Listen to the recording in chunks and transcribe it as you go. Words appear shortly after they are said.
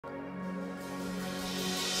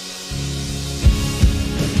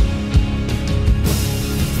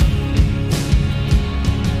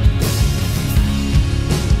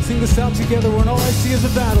this out together when all I see is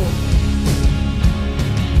a battle.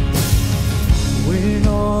 When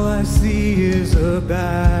all I see is a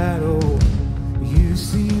battle, you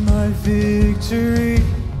see my victory.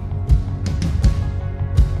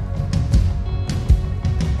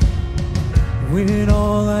 When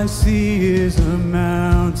all I see is a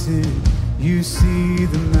mountain, you see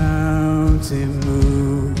the mountain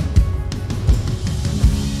move.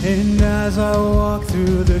 And as I walk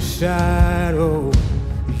through the shadow,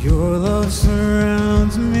 your love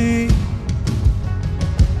surrounds me.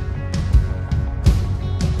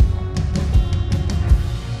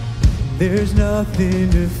 There's nothing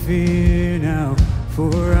to fear now,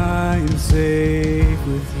 for I am safe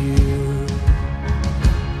with you.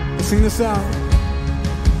 Let's sing this out.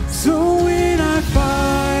 So when I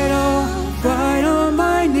fight, I'll fight on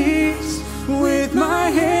my knees, with my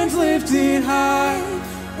hands lifted high.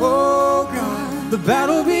 Oh God, the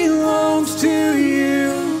battle belongs to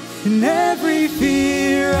you, and every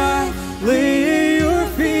fear I lay at your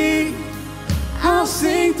feet. I'll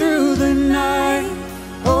sing through the night.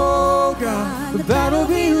 Oh God, the battle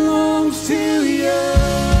belongs to you.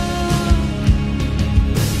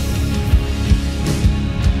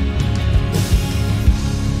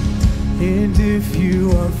 And if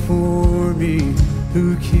you are for me,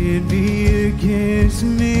 who can be against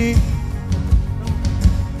me?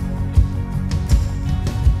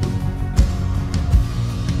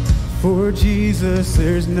 For Jesus,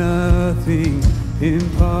 there's nothing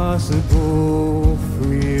impossible for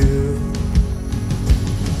you.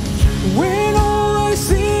 When all I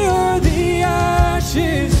see are the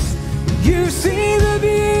ashes, you see the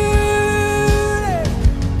beauty.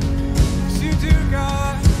 Yes, you do,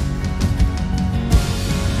 God.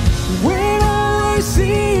 When all I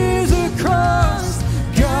see is a cross,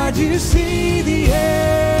 God, you see the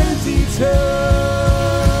empty tomb.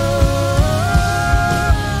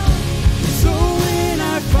 So when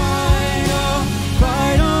I fight, I'll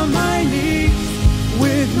fight on my knees,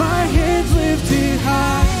 with my hands lifted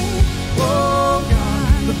high. Oh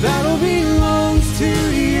God, the battle belongs to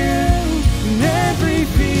you, and every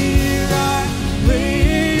fear I lay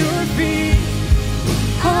at your feet.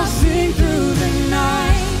 I'll sing through the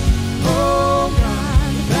night. Oh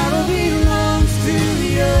God, the battle belongs to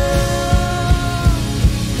you.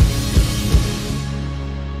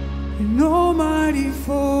 An almighty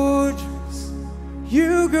fortress,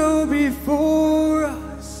 you go before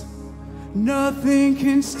us. Nothing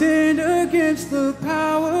can stand against the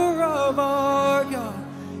power of our God.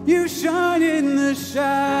 You shine in the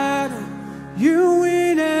shadow, you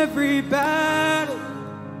win every battle.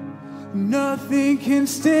 Nothing can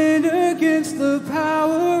stand against the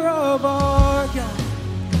power of our God.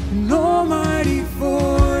 An almighty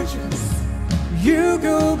fortress, you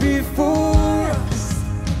go before us.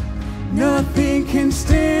 Nothing can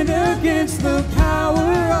stand against the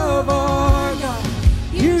power of our God.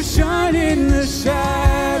 You shine in the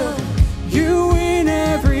shadow, you win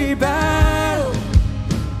every battle.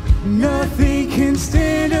 Nothing can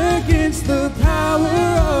stand against the power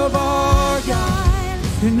of our God.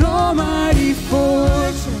 An almighty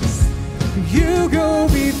fortress, you go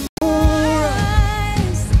before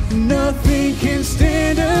us. Nothing can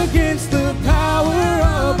stand against the power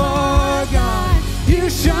of our God. You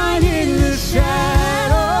shine in the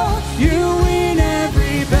shadow, you win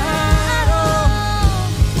every battle.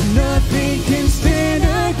 Nothing can stand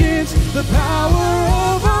against the power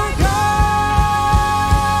of our God.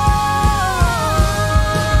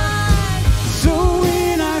 So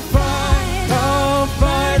when I fight, I'll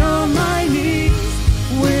fight on my knees,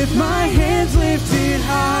 with my hands lifted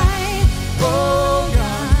high. Oh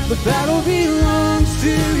God, the battle belongs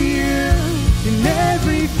to you, and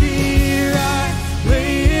every fear I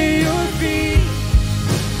lay at your feet.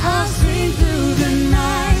 I'll sing through the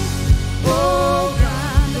night. Oh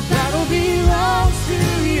God, the battle belongs to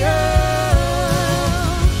you.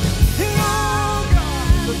 Oh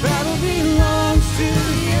God, the battle belongs to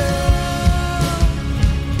you.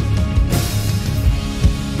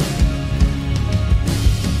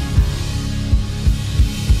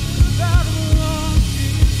 The battle belongs to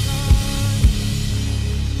you.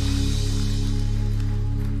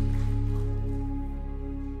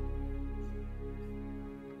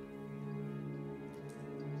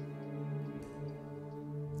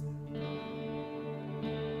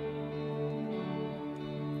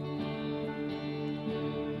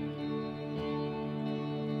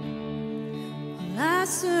 I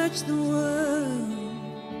searched the world,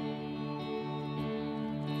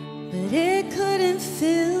 but it couldn't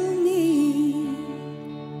fill me.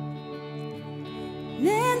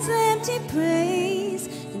 Man's empty praise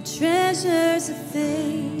and treasures of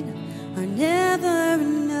fate are never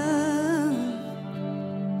enough.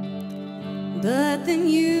 then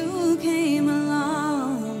you came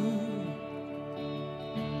along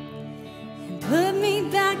and put me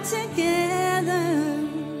back together.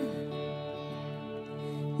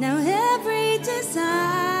 Now every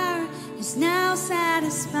desire is now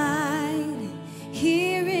satisfied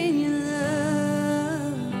here in your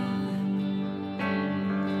love.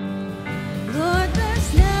 Lord, there's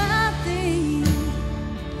nothing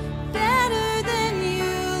better than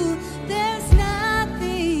you. There's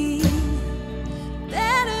nothing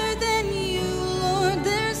better than you, Lord.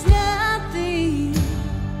 There's nothing,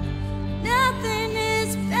 nothing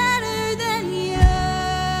is better than you.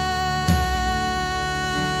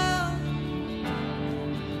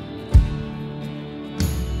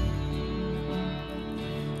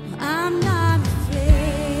 I'm not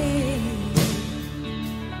afraid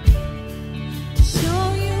to show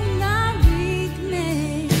you my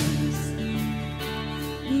weakness,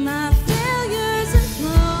 my failures and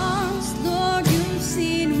flaws. Lord, you've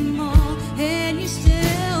seen them all, and you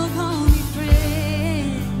still call me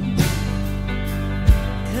friend.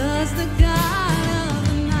 'Cause the God of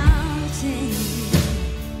the mountain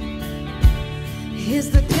is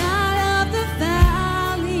the God of the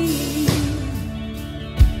valley.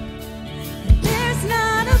 There's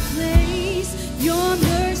not a place your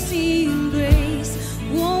mercy and grace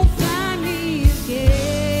won't find me again.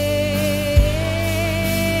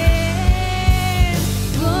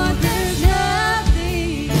 Lord, there's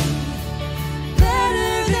nothing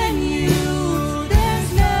better than you. There's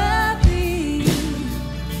nothing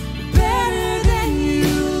better than you,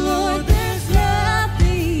 Lord. There's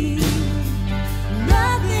nothing,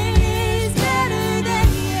 nothing is better than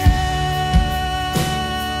you.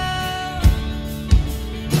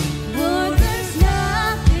 Lord, there's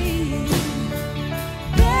nothing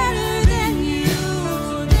better than you.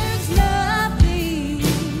 There's nothing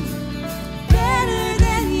better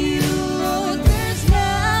than you, Lord. There's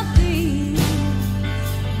nothing,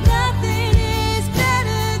 nothing is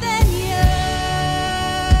better than you.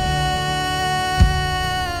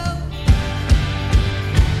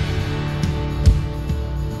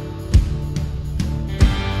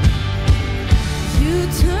 You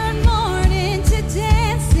turn mourning to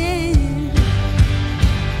dancing.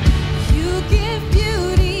 You give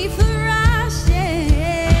beauty for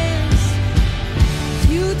ashes.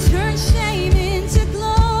 You turn shame into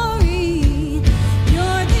glory.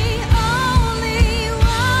 You're the only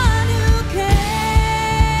one who can.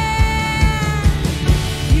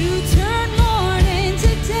 You turn mourning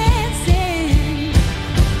to dancing.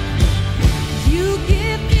 You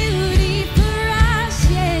give beauty for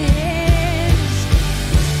ashes.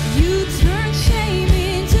 You turn shame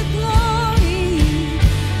into glory.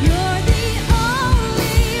 You're the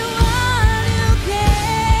only one who can.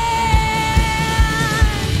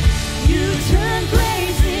 You turn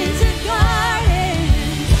graves into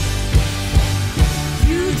gardens.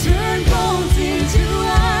 You turn bones into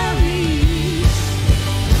armies.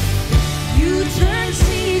 You turn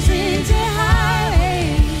seas into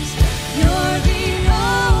highways. You're the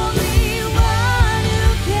only one who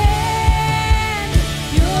can.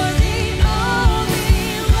 You're the only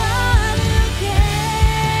one who can.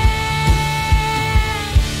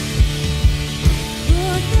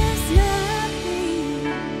 Lord, there's nothing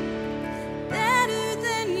better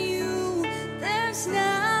than you. There's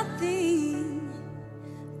nothing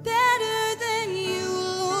better than you,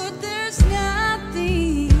 Lord. There's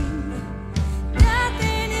nothing,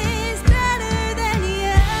 nothing is better than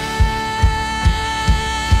you.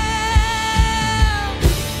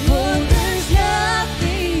 Lord, there's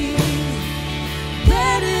nothing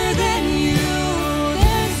better than you.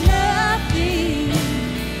 There's nothing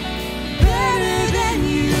better than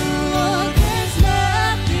you, Lord. There's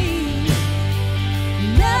nothing,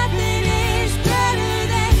 nothing is better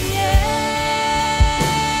than you.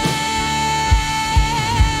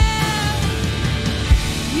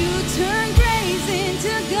 You turn graves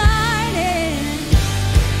into gardens.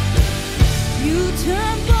 You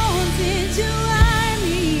turn bones into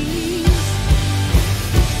armies.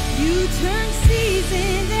 You turn seas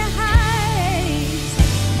into highways.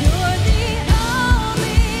 You're the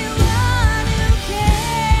only one who can.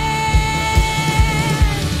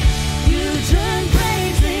 You turn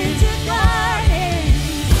graves into gardens.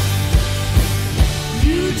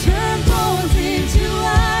 You turn bones into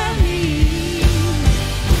armies.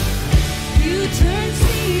 You turn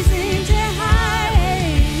seas into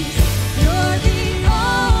highways. You're the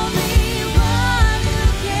only one who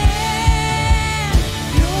can.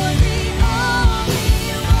 You're the only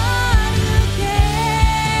one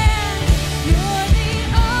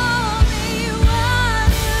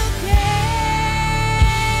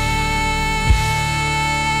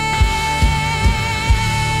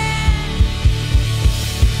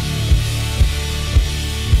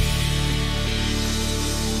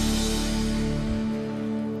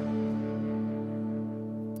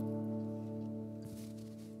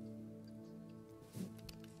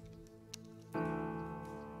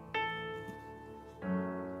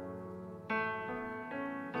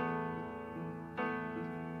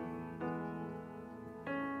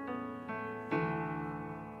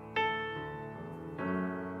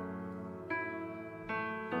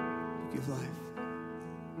give life.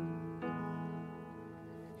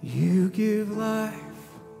 You give life.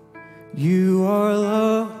 You are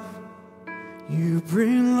love. You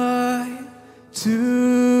bring light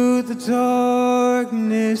to the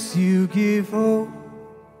darkness. You give hope.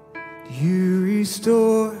 You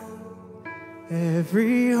restore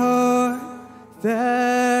every heart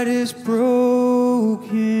that is broken.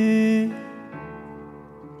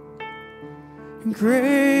 And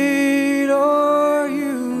great are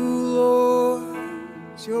you, Lord.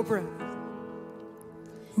 It's your breath.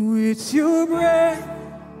 It's your breath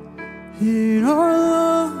in our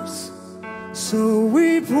lungs. So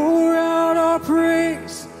we pour out our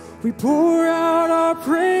praise. We pour out our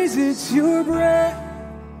praise. It's your breath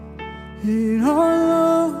in our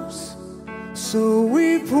lungs. So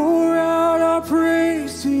we pour out our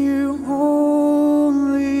praise to you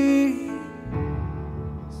only.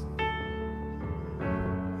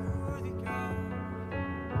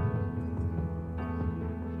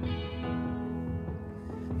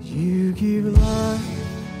 You give life.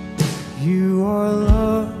 You are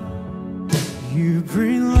love. You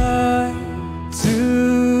bring light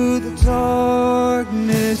to the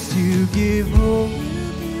darkness. You give hope.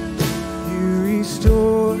 You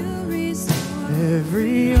restore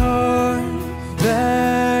every heart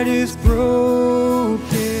that is broken.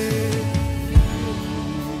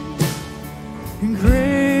 And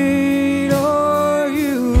great are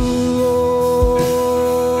you,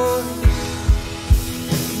 Lord.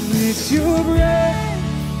 It's your breath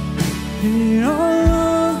in our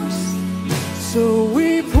lungs. So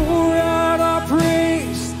we pour out our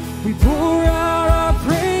praise. We pour out our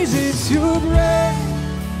praise. It's your breath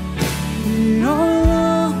in our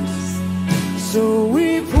lungs. So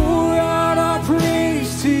we pour out our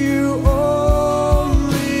praise to you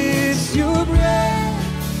only. It's your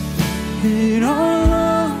breath in our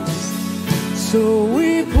lungs. So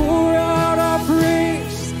we pour out our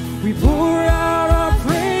praise. We pour out our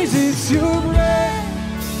praise. It's your breath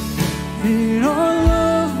in our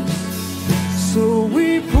lungs. So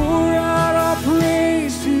we pour out our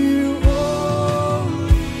praise to you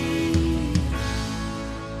only.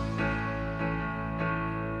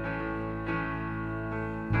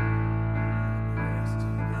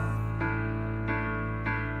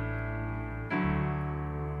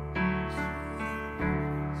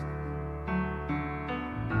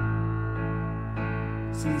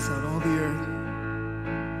 Sing this out, all the earth.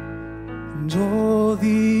 And all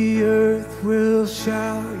the earth will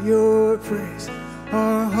shout your praise.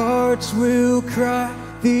 Our hearts will cry.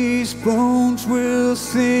 These bones will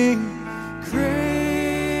sing.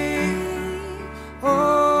 Great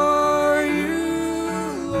are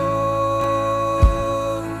you, Lord.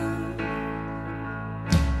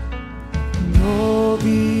 And all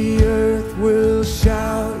the earth will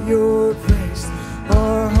shout your praise.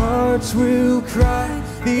 Our hearts will cry.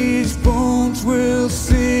 These bones will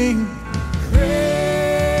sing. Great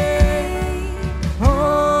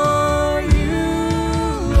are you,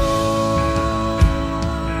 Lord.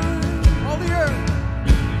 All the earth.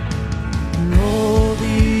 And all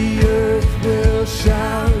the earth will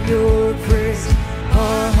shout your praise.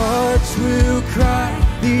 Our hearts will cry.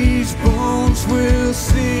 These bones will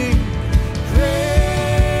sing. Great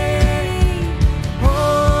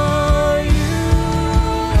are you,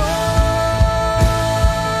 Lord.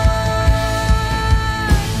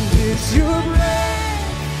 It's your breath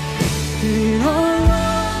in our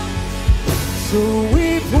lungs. So we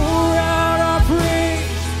pour out our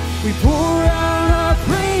praise. We pour out our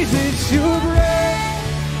praise. It's your breath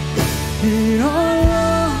in our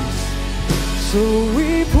lungs. So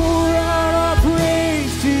we pour out our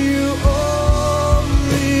praise to you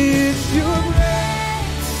only. It's your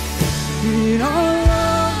breath in our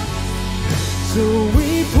lungs. So we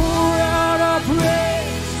pour out our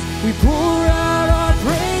praise. We pour out our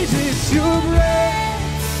praise. It's your breath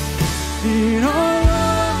in our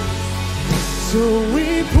lungs. So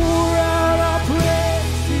we pour out our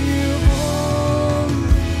praise to you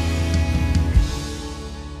only.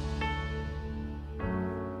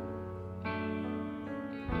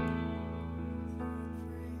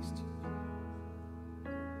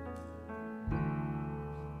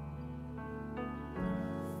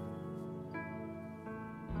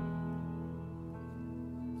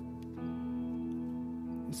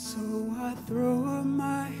 And so I throw up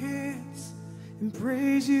my hands and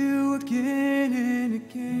praise you again and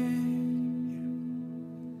again.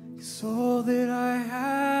 'Cause all that I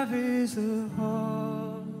have is a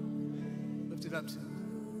heart. Lift it up to him.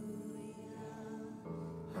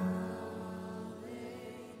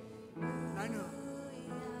 I know.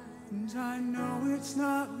 And I know it's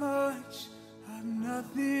not much. I'm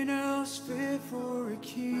nothing else fit for a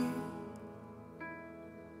king.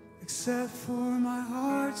 except for my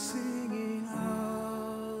heart singing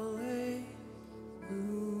hallelujah,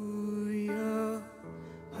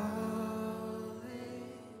 hallelujah.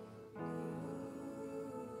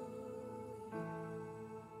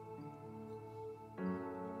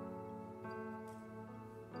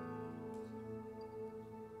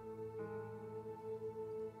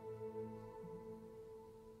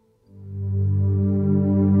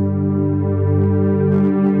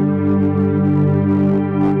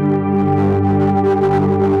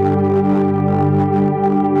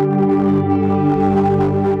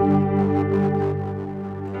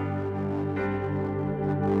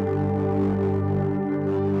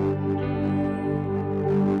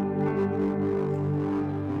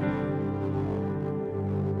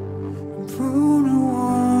 Prone to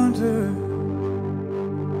wander,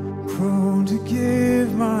 prone to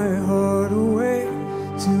give my heart away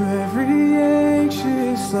to every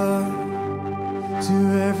anxious thought, to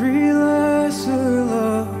every lesser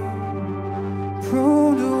love.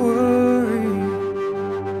 Prone to worry,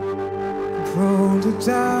 prone to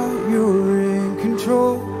doubt you're in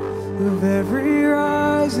control of every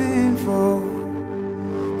rise and fall,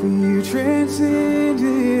 but you transcend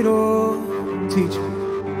it all. Teach me.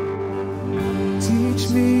 Teach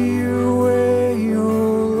me your way,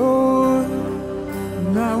 oh Lord,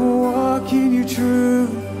 and I will walk in your truth.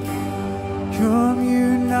 Come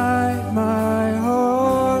unite my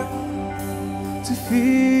heart to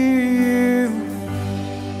fear you,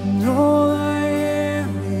 and all I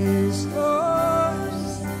am is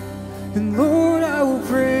yours. And Lord, I will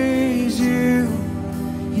praise you.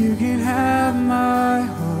 You can have my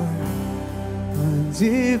heart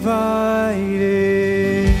undivided.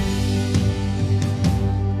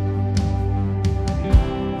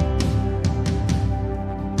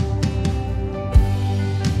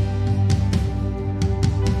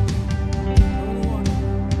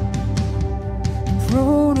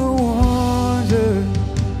 Prone to wander,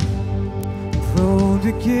 prone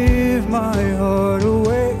to give my heart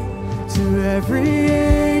away to every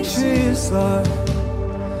anxious thought,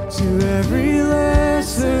 to every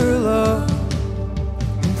lesser love.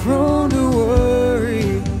 I'm prone to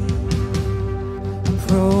worry, I'm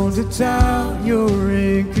prone to doubt you're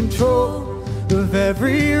in control of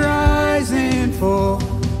every rise and fall,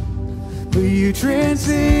 but you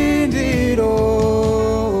transcend it all.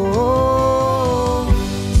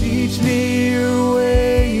 Teach me your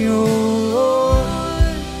way, oh Lord,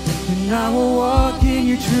 and I will walk in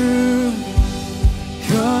your truth.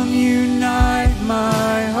 Come unite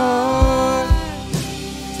my heart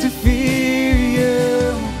to fear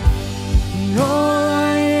you, and all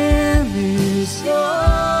I am is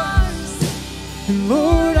yours. And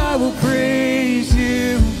Lord, I will praise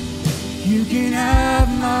you. You can have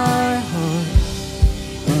my heart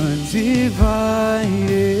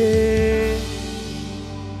undivided.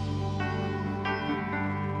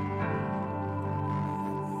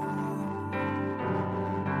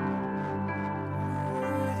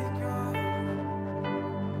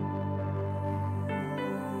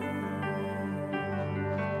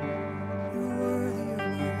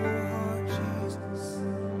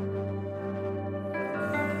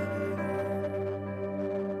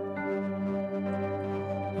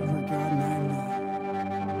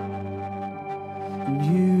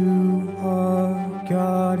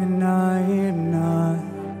 God and I am not.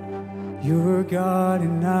 You're God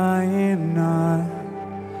and I am not.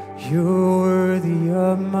 You're worthy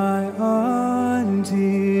of my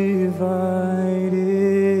undivided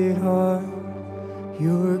heart.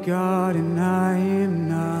 You're God and I am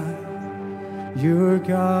not. You're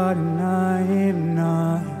God and I am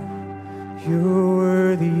not. You're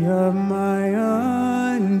worthy of my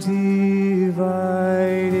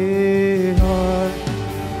undivided heart.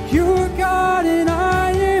 You're God and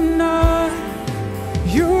I am not.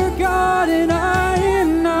 You're God and I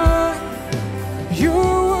am not. You're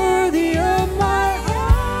worthy of my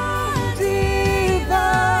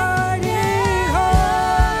undivided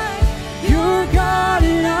heart. You're God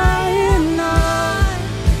and I am not.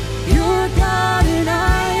 You're God and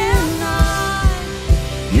I am not.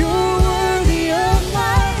 You're worthy of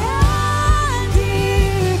my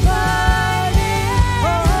undivided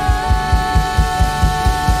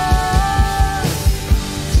heart.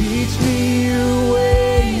 Teach me your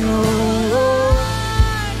way, oh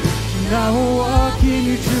Lord, and I will walk in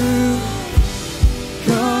your truth.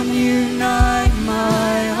 Come unite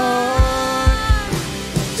my heart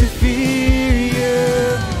to fear you,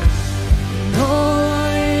 and all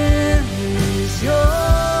I am is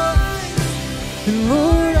yours. And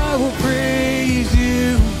Lord, I will praise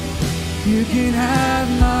you. You can have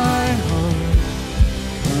my heart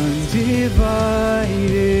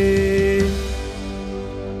undivided.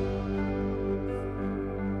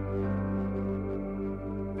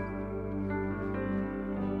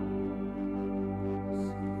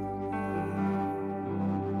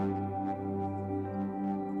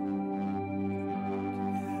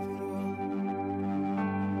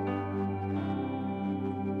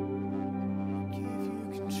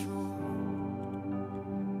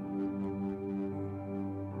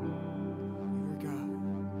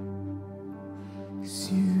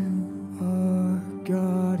 You are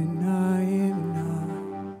God and I am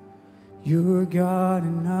not. You're God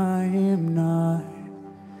and I am not.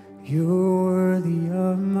 You're worthy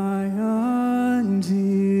of my undivided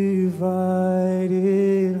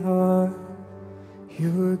heart.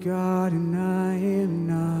 You're God and I am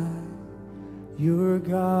not. You're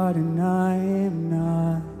God and I am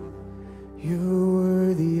not. You're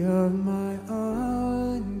worthy of my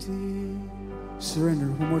undivided. Surrender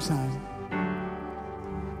one more time.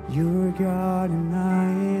 You're God and I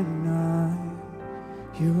am not.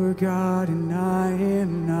 You're God and I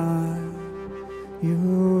am not. You're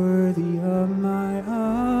worthy of my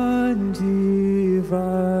undivided.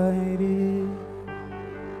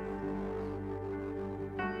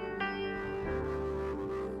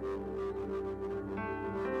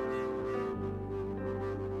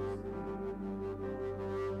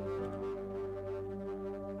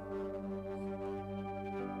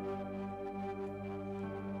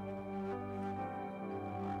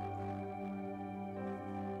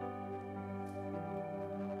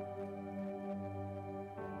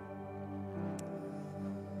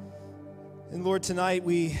 And Lord, tonight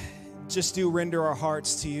we just do render our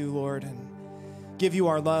hearts to you, Lord, and give you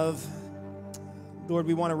our love. Lord,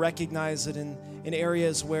 we want to recognize that in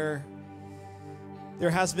areas where there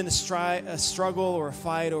has been a struggle or a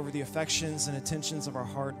fight over the affections and attentions of our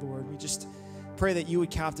heart, Lord, we just pray that you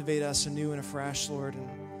would captivate us anew and afresh, Lord, and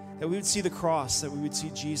that we would see the cross, that we would see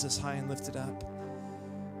Jesus high and lifted up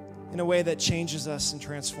in a way that changes us and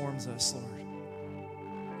transforms us, Lord.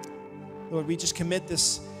 Lord, we just commit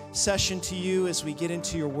this session to you as we get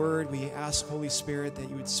into your word. We ask, Holy Spirit, that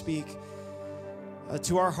you would speak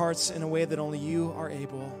to our hearts in a way that only you are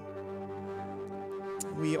able.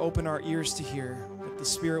 We open our ears to hear what the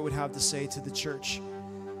Spirit would have to say to the church.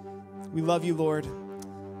 We love you, Lord.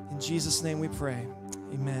 In Jesus' name we pray.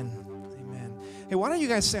 Amen. Amen. Hey, why don't you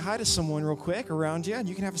guys say hi to someone real quick around you, and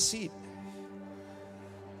you can have a seat.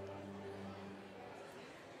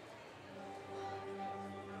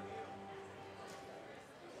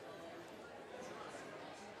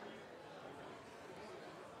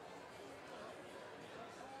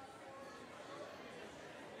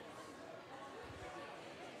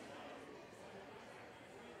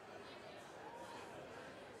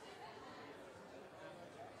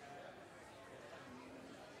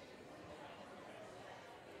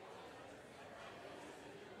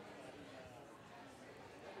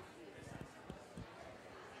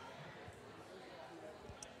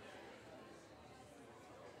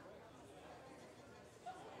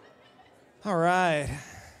 All right.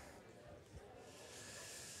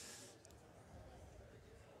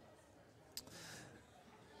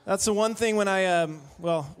 That's the one thing when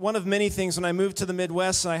one of many things when I moved to the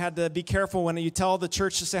Midwest, and I had to be careful when you tell the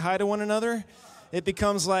church to say hi to one another. It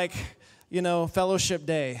becomes like, fellowship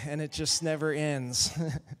day, and it just never ends.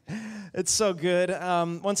 It's so good.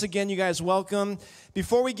 Once again, you guys, welcome.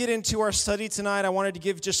 Before we get into our study tonight, I wanted to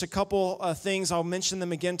give just a couple things. I'll mention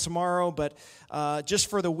them again tomorrow, but just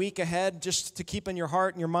for the week ahead, just to keep in your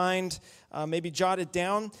heart and your mind, maybe jot it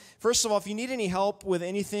down. First of all, if you need any help with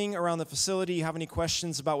anything around the facility, you have any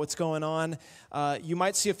questions about what's going on, you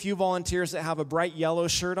might see a few volunteers that have a bright yellow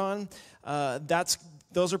shirt on.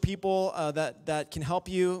 Those are people that can help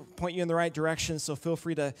you, point you in the right direction, so feel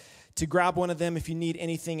free to grab one of them if you need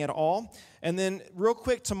anything at all. And then real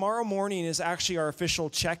quick, tomorrow morning is actually our official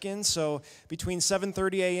check-in. So between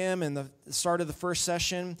 7:30 a.m. and the start of the first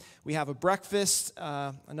session, we have a breakfast.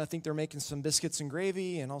 And I think they're making some biscuits and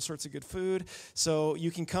gravy and all sorts of good food. So you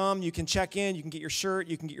can come, you can check in, you can get your shirt,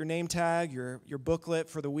 you can get your name tag, your booklet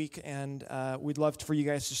for the week. And we'd love for you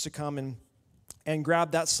guys just to come and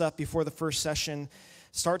grab that stuff before the first session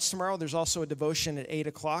starts tomorrow. There's also a devotion at 8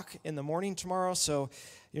 o'clock in the morning tomorrow, so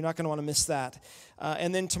you're not going to want to miss that.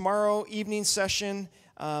 And then tomorrow evening session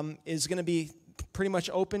is going to be pretty much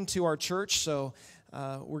open to our church, so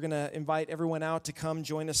we're going to invite everyone out to come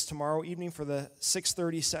join us tomorrow evening for the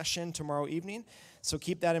 6:30 session tomorrow evening, so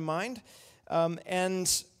keep that in mind.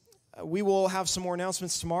 And we will have some more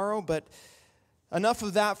announcements tomorrow, but enough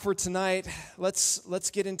of that for tonight.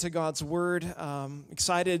 Let's get into God's Word.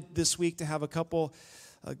 Excited this week to have a couple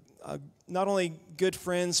not only good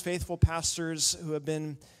friends, faithful pastors who have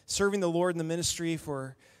been serving the Lord in the ministry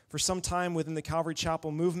for some time within the Calvary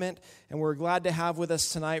Chapel movement, and we're glad to have with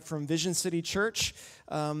us tonight from Vision City Church,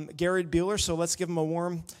 Garid Beeler. So let's give him a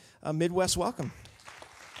warm Midwest welcome.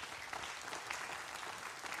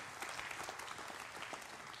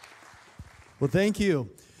 Well, thank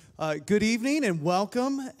you. Good evening and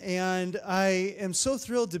welcome, and I am so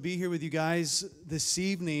thrilled to be here with you guys this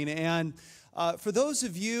evening, and For those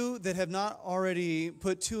of you that have not already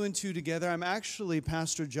put two and two together, I'm actually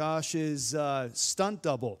Pastor Josh's stunt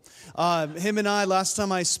double. Him and I, last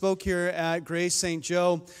time I spoke here at Grace St.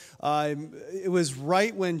 Joe, it was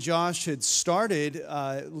right when Josh had started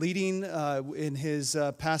leading in his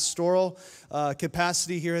pastoral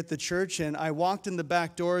capacity here at the church, and I walked in the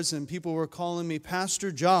back doors and people were calling me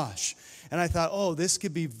Pastor Josh. And I thought, oh, this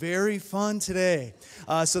could be very fun today.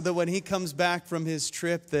 So that when he comes back from his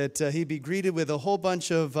trip, that he'd be greeted with a whole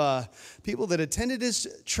bunch of people that attended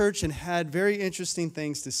his church and had very interesting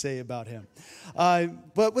things to say about him.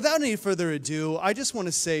 But without any further ado, I just want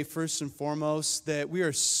to say first and foremost that we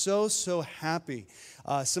are so happy.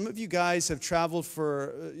 Some of you guys have traveled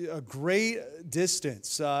for a great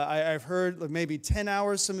distance. I've heard maybe 10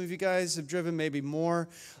 hours some of you guys have driven, maybe more.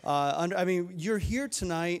 You're here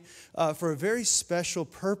tonight for a very special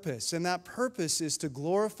purpose, and that purpose is to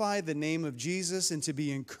glorify the name of Jesus and to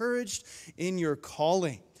be encouraged in your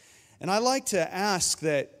calling. And I like to ask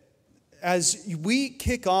that as we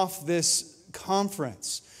kick off this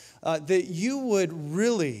conference, that you would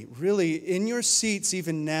really, in your seats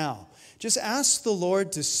even now, just ask the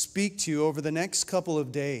Lord to speak to you over the next couple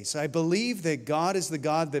of days. I believe that God is the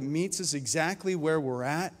God that meets us exactly where we're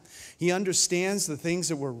at. He understands the things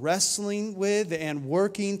that we're wrestling with and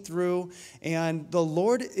working through, and the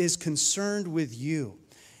Lord is concerned with you.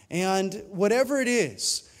 And whatever it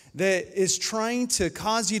is that is trying to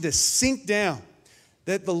cause you to sink down,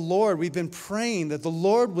 that the Lord, we've been praying that the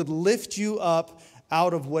Lord would lift you up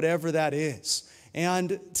out of whatever that is.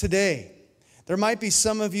 And today, there might be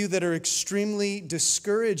some of you that are extremely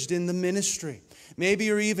discouraged in the ministry. Maybe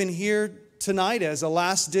you're even here tonight as a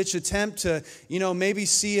last-ditch attempt to, maybe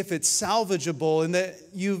see if it's salvageable, and that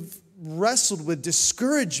you've wrestled with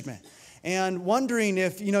discouragement and wondering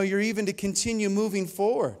if, you're even to continue moving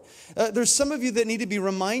forward. There's some of you that need to be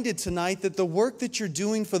reminded tonight that the work that you're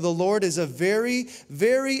doing for the Lord is a very,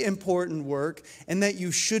 very important work, and that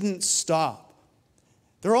you shouldn't stop.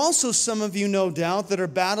 There are also some of you, no doubt, that are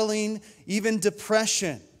battling even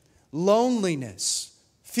depression, loneliness,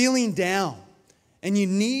 feeling down. And you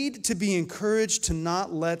need to be encouraged to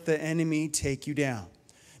not let the enemy take you down.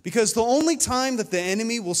 Because the only time that the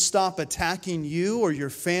enemy will stop attacking you or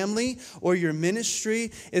your family or your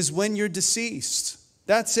ministry is when you're deceased.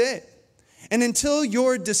 That's it. And until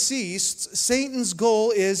you're deceased, Satan's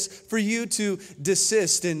goal is for you to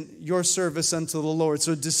desist in your service unto the Lord.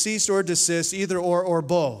 So deceased or desist, either or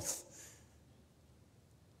both.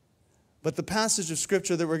 But the passage of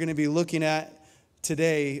Scripture that we're going to be looking at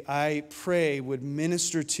today, I pray would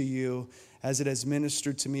minister to you as it has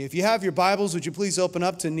ministered to me. If you have your Bibles, would you please open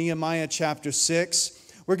up to Nehemiah chapter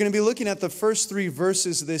 6. We're going to be looking at the first 3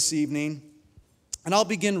 verses this evening. And I'll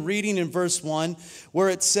begin reading in verse 1, where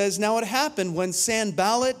it says, "Now it happened when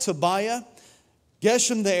Sanballat, Tobiah,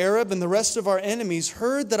 Geshem the Arab, and the rest of our enemies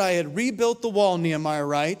heard that I had rebuilt the wall," Nehemiah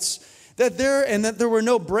writes, that there were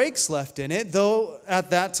no breaks left in it, though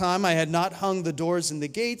at that time I had not hung the doors and the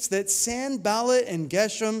gates, that Sanballat and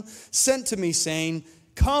Geshem sent to me, saying,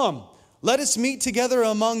 "Come, let us meet together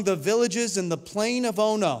among the villages in the plain of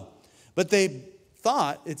Ono." But they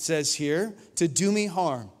thought, it says here, to do me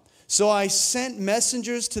harm. So I sent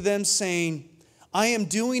messengers to them saying, "I am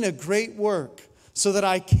doing a great work, so that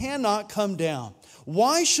I cannot come down.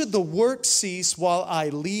 Why should the work cease while I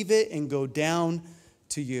leave it and go down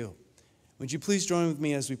to you?" Would you please join with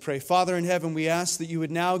me as we pray? Father in heaven, we ask that you would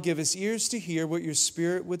now give us ears to hear what your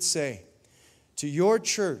Spirit would say to your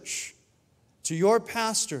church, to your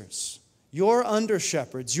pastors, your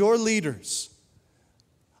under-shepherds, your leaders.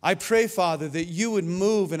 I pray, Father, that you would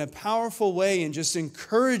move in a powerful way in just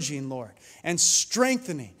encouraging, Lord, and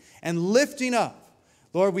strengthening and lifting up.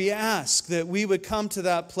 Lord, we ask that we would come to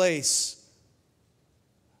that place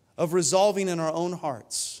of resolving in our own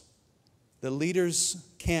hearts that leaders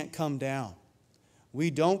can't come down. We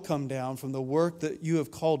don't come down from the work that you have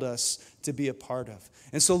called us to be a part of.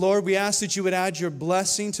 And so, Lord, we ask that you would add your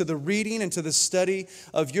blessing to the reading and to the study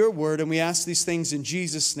of your word. And we ask these things in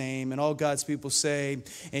Jesus' name. And all God's people say,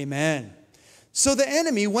 amen. So the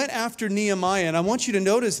enemy went after Nehemiah. And I want you to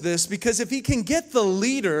notice this, because if he can get the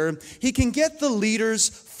leader, he can get the leader's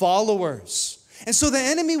followers. And so the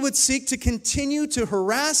enemy would seek to continue to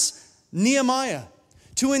harass Nehemiah,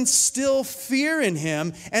 to instill fear in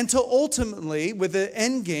him, and to ultimately, with the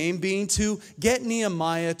end game being to get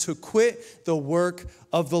Nehemiah to quit the work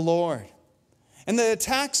of the Lord. And the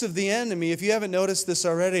attacks of the enemy, if you haven't noticed this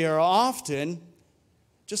already, are often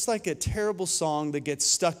just like a terrible song that gets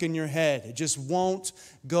stuck in your head. It just won't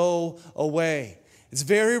go away. It's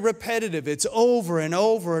very repetitive. It's over and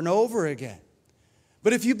over and over again.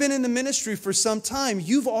 But if you've been in the ministry for some time,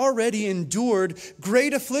 you've already endured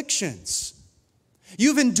great afflictions.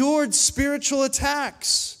 You've endured spiritual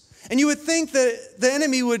attacks. And you would think that the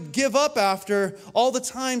enemy would give up after all the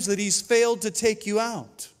times that he's failed to take you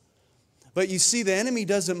out. But you see, the enemy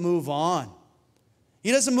doesn't move on.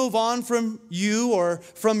 He doesn't move on from you or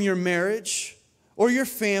from your marriage or your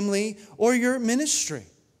family or your ministry.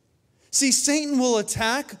 See, Satan will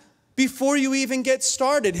attack before you even get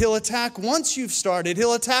started. He'll attack once you've started.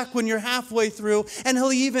 He'll attack when you're halfway through. And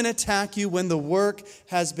he'll even attack you when the work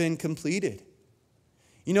has been completed.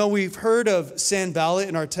 You know, we've heard of Sanballat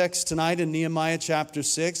in our text tonight in Nehemiah chapter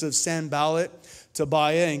 6, of Sanballat,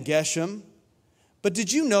 Tobiah, and Geshem. But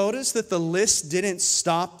did you notice that the list didn't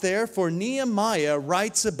stop there? For Nehemiah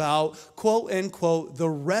writes about, quote, unquote, the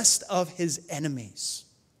rest of his enemies.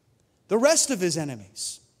 The rest of his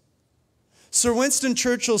enemies. Sir Winston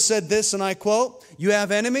Churchill said this, and I quote, "You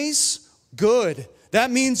have enemies? Good.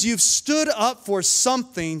 That means you've stood up for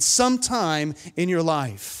something sometime in your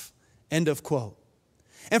life." End of quote.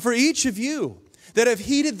 And for each of you that have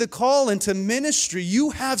heeded the call into ministry,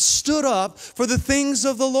 you have stood up for the things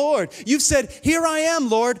of the Lord. You've said, "Here I am,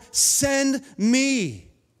 Lord, send me."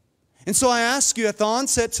 And so I ask you at the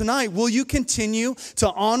onset tonight, will you continue to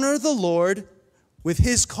honor the Lord with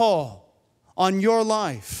His call on your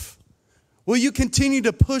life? Will you continue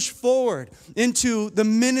to push forward into the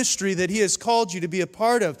ministry that He has called you to be a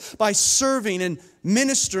part of by serving and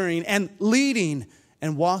ministering and leading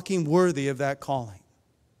and walking worthy of that calling?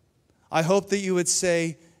 I hope that you would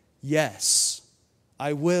say, "Yes,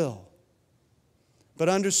 I will." But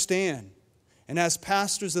understand, and as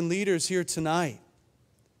pastors and leaders here tonight,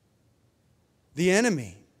 the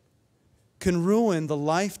enemy can ruin the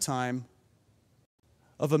lifetime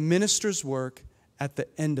of a minister's work at the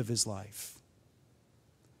end of his life.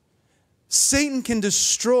 Satan can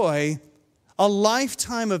destroy a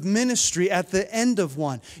lifetime of ministry at the end of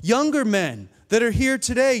one. Younger men that are here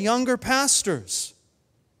today, younger pastors,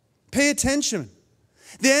 pay attention.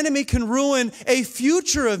 The enemy can ruin a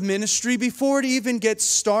future of ministry before it even gets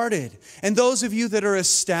started. And those of you that are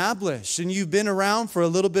established and you've been around for a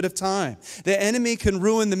little bit of time, the enemy can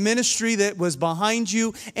ruin the ministry that was behind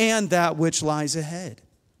you and that which lies ahead.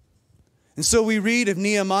 And so we read of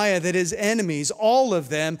Nehemiah that his enemies, all of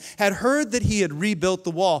them, had heard that he had rebuilt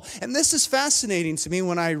the wall. And this is fascinating to me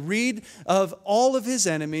when I read of all of his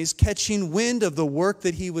enemies catching wind of the work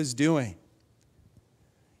that he was doing.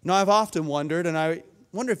 You know, I've often wondered, and I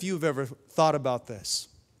wonder if you've ever thought about this.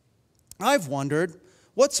 I've wondered,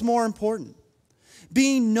 what's more important?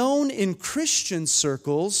 Being known in Christian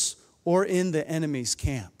circles or in the enemy's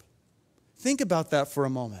camp? Think about that for a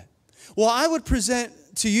moment. Well, I would present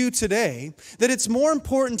to you today that it's more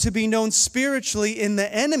important to be known spiritually in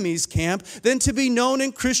the enemy's camp than to be known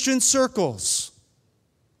in Christian circles.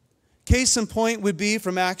 Case in point would be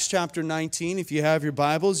from Acts chapter 19. If you have your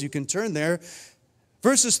Bibles, you can turn there.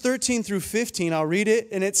 Verses 13 through 15, I'll read it,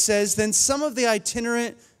 and it says, "Then some of the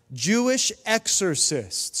itinerant Jewish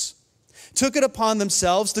exorcists took it upon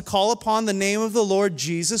themselves to call upon the name of the Lord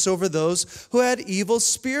Jesus over those who had evil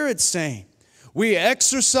spirits, saying, 'We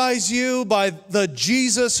exorcise you by the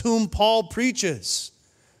Jesus whom Paul preaches.'"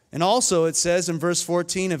 And also it says in verse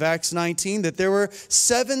 14 of Acts 19 that there were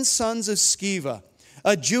 7 sons of Sceva,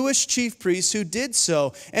 a Jewish chief priest, who did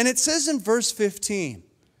so. And it says in verse 15,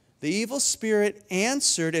 "The evil spirit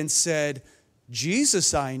answered and said,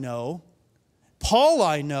 'Jesus I know, Paul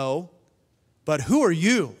I know, but who are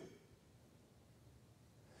you?'"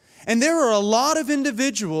 And there are a lot of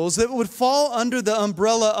individuals that would fall under the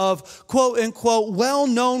umbrella of, quote unquote,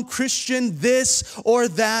 well-known Christian this or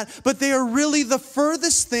that, but they are really the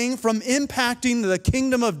furthest thing from impacting the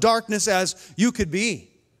kingdom of darkness as you could be.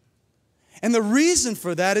 And the reason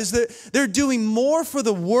for that is that they're doing more for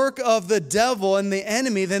the work of the devil and the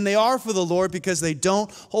enemy than they are for the Lord, because they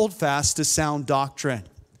don't hold fast to sound doctrine.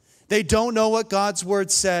 They don't know what God's word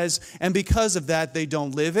says, and because of that, they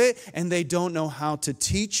don't live it, and they don't know how to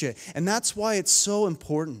teach it. And that's why it's so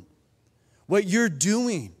important what you're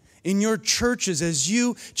doing in your churches as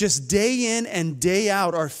you just day in and day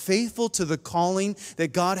out are faithful to the calling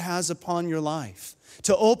that God has upon your life,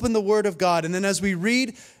 to open the word of God. And then as we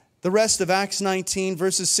read the rest of Acts 19,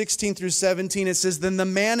 verses 16 through 17, it says, "Then the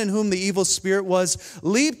man in whom the evil spirit was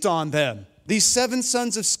leaped on them. These 7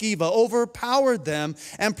 sons of Sceva overpowered them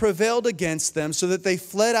and prevailed against them, so that they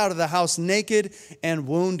fled out of the house naked and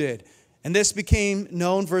wounded. And this became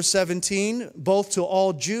known," verse 17, "both to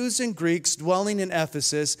all Jews and Greeks dwelling in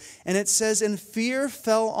Ephesus. And it says, and fear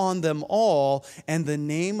fell on them all, and the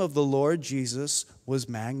name of the Lord Jesus was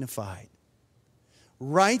magnified."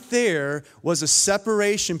 right there was a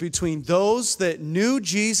separation between those that knew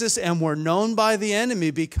Jesus and were known by the enemy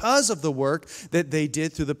because of the work that they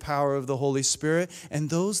did through the power of the Holy Spirit, and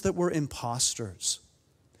those that were imposters.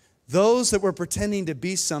 Those that were pretending to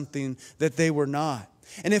be something that they were not.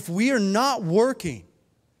 And if we are not working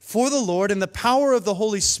for the Lord and the power of the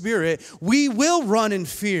Holy Spirit, we will run in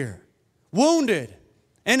fear, wounded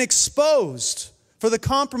and exposed for the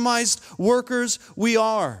compromised workers we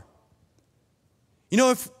are. You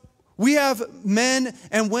know, if we have men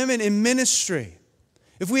and women in ministry,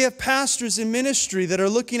 if we have pastors in ministry that are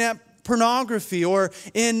looking at pornography or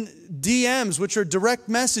in DMs, which are direct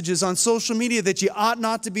messages on social media that you ought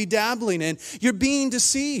not to be dabbling in, you're being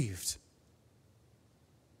deceived.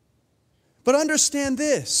 But understand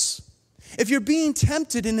this. If you're being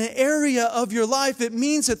tempted in an area of your life, it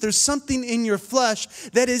means that there's something in your flesh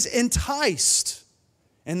that is enticed.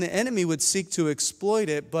 And the enemy would seek to exploit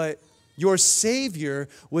it, but your Savior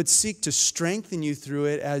would seek to strengthen you through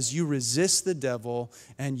it as you resist the devil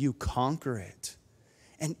and you conquer it.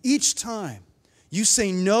 And each time you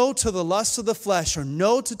say no to the lust of the flesh or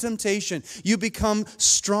no to temptation, you become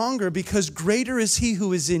stronger because greater is He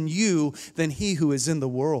who is in you than he who is in the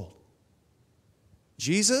world.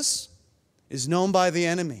 Jesus is known by the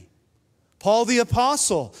enemy. Paul the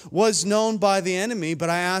apostle was known by the enemy, but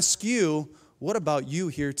I ask you, what about you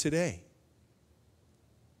here today?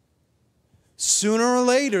 Sooner or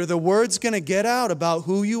later, the word's going to get out about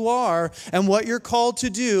who you are and what you're called to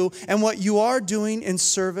do and what you are doing in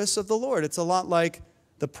service of the Lord. It's a lot like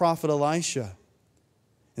the prophet Elisha.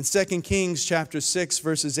 In 2 Kings chapter 6,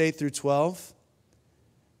 verses 8 through 12,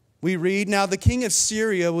 we read, "Now the king of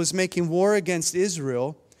Syria was making war against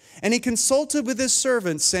Israel, and he consulted with his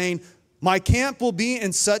servants, saying, 'My camp will be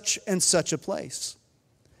in such and such a place.'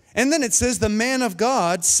 And then it says, the man of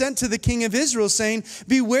God sent to the king of Israel, saying,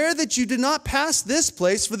 'Beware that you do not pass this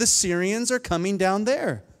place, for the Syrians are coming down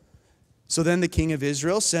there.' So then the king of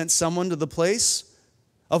Israel sent someone to the place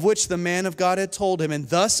of which the man of God had told him, and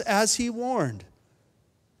thus as he warned.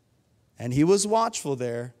 And he was watchful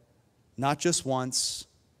there, not just once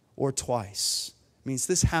or twice." It means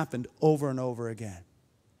this happened over and over again.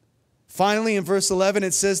 Finally, in verse 11,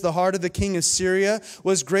 it says, "The heart of the king of Syria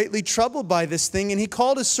was greatly troubled by this thing, and he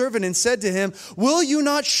called his servant and said to him, 'Will you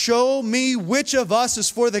not show me which of us is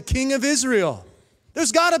for the king of Israel?'"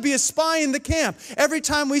 There's got to be a spy in the camp. Every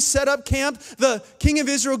time we set up camp, the king of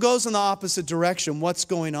Israel goes in the opposite direction. What's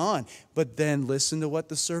going on? But then listen to what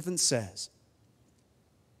the servant says.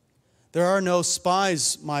 "There are no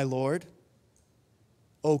spies, my lord,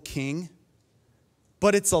 O king,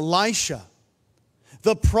 but it's Elisha,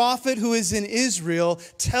 the prophet who is in Israel,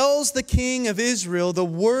 tells the king of Israel the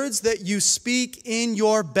words that you speak in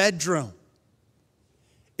your bedroom.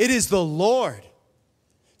 It is the Lord,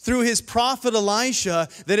 through his prophet Elisha,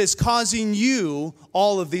 that is causing you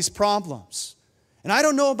all of these problems." And I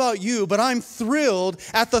don't know about you, but I'm thrilled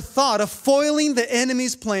at the thought of foiling the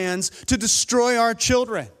enemy's plans to destroy our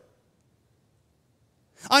children.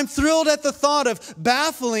 I'm thrilled at the thought of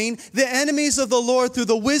baffling the enemies of the Lord through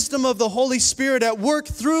the wisdom of the Holy Spirit at work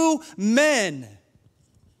through men,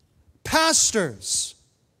 pastors,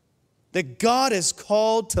 that God has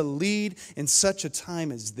called to lead in such a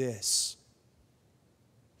time as this.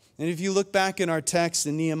 And if you look back in our text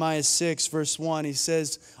in Nehemiah 6, verse 1, he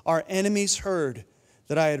says, "Our enemies heard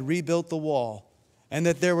that I had rebuilt the wall, and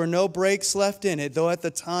that there were no breaks left in it, though at the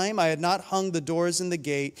time I had not hung the doors and the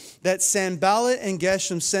gate, that Sanballat and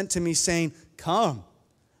Geshem sent to me, saying, 'Come,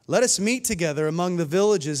 let us meet together among the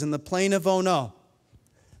villages in the plain of Ono.'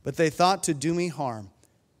 But they thought to do me harm."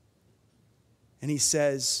 And he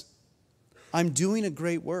says, "I'm doing a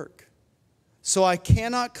great work, so I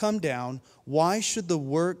cannot come down. Why should the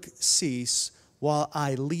work cease while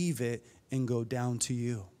I leave it and go down to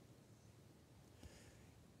you?"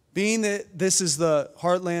 Being that this is the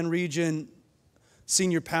Heartland Region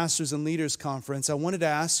Senior Pastors and Leaders Conference, I wanted to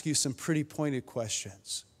ask you some pretty pointed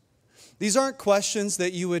questions. These aren't questions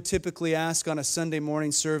that you would typically ask on a Sunday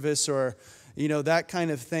morning service or, that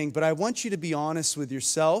kind of thing. But I want you to be honest with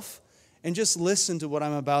yourself and just listen to what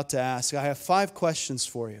I'm about to ask. I have 5 questions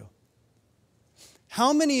for you.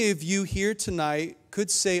 How many of you here tonight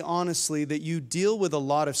could say honestly that you deal with a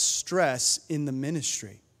lot of stress in the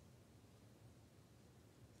ministry?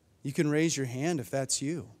 You can raise your hand if that's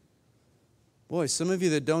you. Boy, some of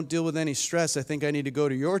you that don't deal with any stress, I think I need to go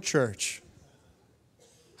to your church.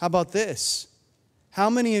 How about this?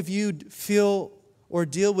 How many of you feel or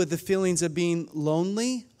deal with the feelings of being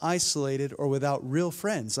lonely, isolated, or without real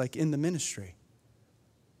friends, like in the ministry?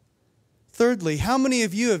 Thirdly, how many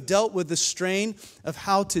of you have dealt with the strain of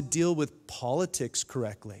how to deal with politics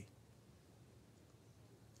correctly?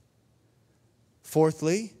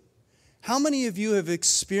 Fourthly, how many of you have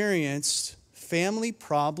experienced family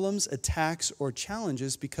problems, attacks, or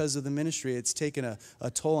challenges because of the ministry? It's taken a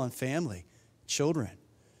toll on family, children.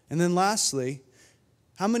 And then lastly,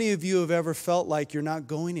 how many of you have ever felt like you're not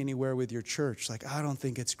going anywhere with your church? Like, I don't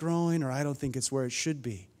think it's growing, or I don't think it's where it should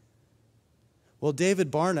be. Well,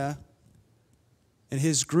 David Barna and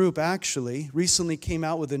his group actually recently came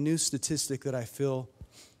out with a new statistic that I feel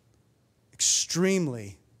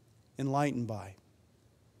extremely enlightened by.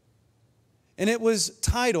 And it was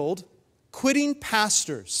titled, Quitting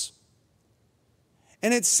Pastors.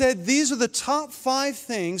 And it said these are the top 5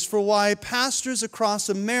 things for why pastors across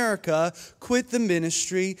America quit the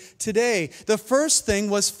ministry today. The first thing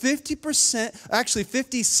was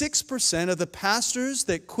 56% of the pastors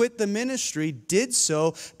that quit the ministry did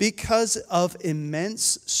so because of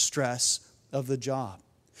immense stress of the job.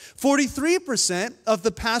 43% of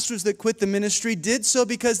the pastors that quit the ministry did so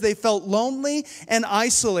because they felt lonely and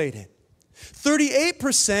isolated.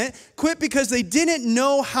 38% quit because they didn't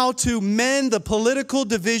know how to mend the political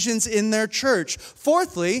divisions in their church.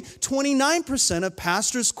 Fourthly, 29% of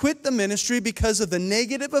pastors quit the ministry because of the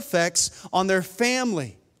negative effects on their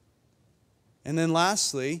family. And then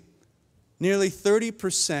lastly, nearly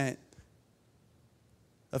 30%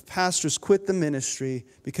 of pastors quit the ministry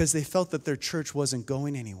because they felt that their church wasn't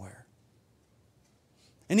going anywhere.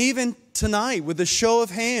 And even tonight, with a show of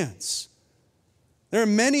hands, there are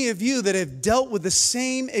many of you that have dealt with the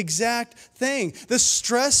same exact thing. The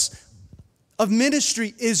stress of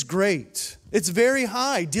ministry is great. It's very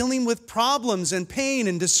high, dealing with problems and pain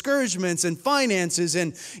and discouragements and finances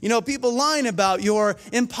and, people lying about your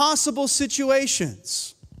impossible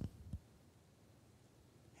situations.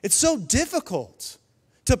 It's so difficult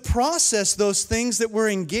to process those things that we're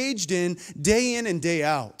engaged in and day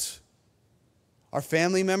out. Our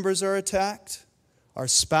family members are attacked, our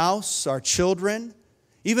spouse, our children,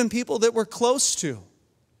 even people that we're close to.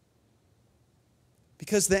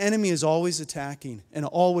 Because the enemy is always attacking and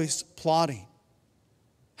always plotting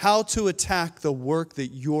how to attack the work that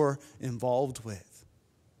you're involved with.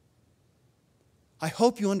 I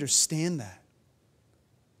hope you understand that.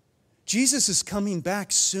 Jesus is coming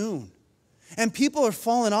back soon. And people are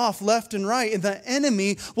falling off left and right. And the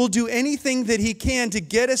enemy will do anything that he can to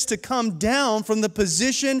get us to come down from the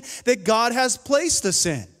position that God has placed us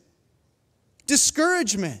in.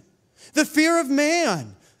 Discouragement, the fear of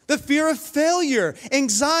man, the fear of failure,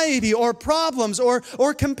 anxiety or problems or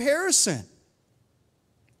comparison.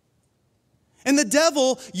 And the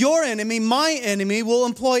devil, your enemy, my enemy, will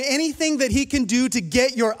employ anything that he can do to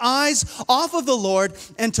get your eyes off of the Lord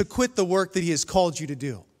and to quit the work that he has called you to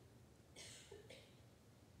do.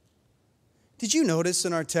 Did you notice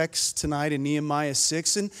in our text tonight in Nehemiah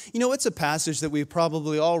 6, and it's a passage that we've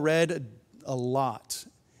probably all read a lot.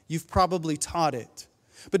 You've probably taught it.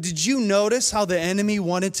 But did you notice how the enemy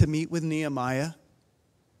wanted to meet with Nehemiah?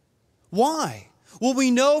 Why? Well,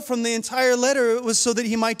 we know from the entire letter it was so that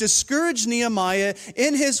he might discourage Nehemiah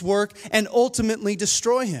in his work and ultimately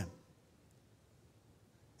destroy him.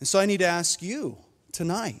 And so I need to ask you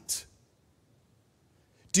tonight,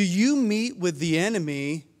 do you meet with the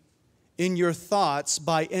enemy in your thoughts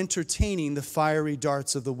by entertaining the fiery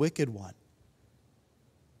darts of the wicked one?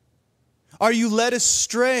 Are you led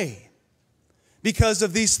astray because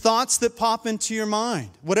of these thoughts that pop into your mind,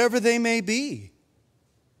 whatever they may be?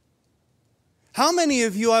 How many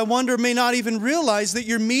of you, I wonder, may not even realize that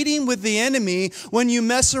you're meeting with the enemy when you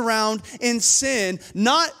mess around in sin,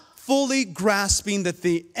 not fully grasping that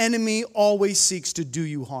the enemy always seeks to do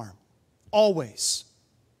you harm. Always.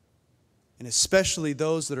 And especially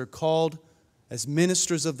those that are called as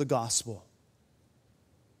ministers of the gospel.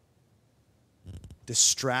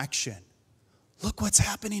 Distraction. Look what's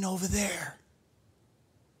happening over there.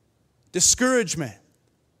 Discouragement.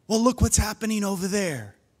 Well, look what's happening over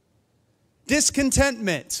there.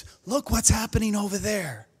 Discontentment. Look what's happening over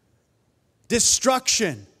there.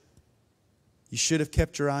 Destruction. You should have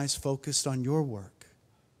kept your eyes focused on your work.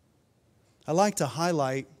 I like to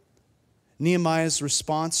highlight Nehemiah's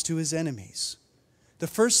response to his enemies. The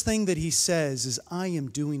first thing that he says is, I am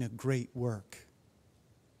doing a great work.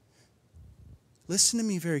 Listen to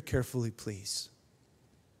me very carefully, please.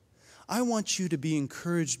 I want you to be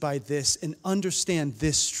encouraged by this and understand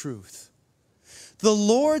this truth. The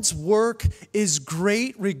Lord's work is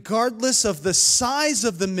great regardless of the size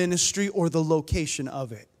of the ministry or the location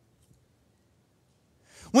of it.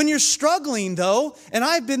 When you're struggling, though, and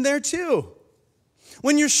I've been there too,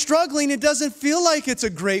 when you're struggling, it doesn't feel like it's a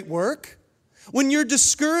great work. When you're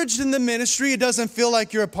discouraged in the ministry, it doesn't feel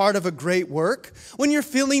like you're a part of a great work. When you're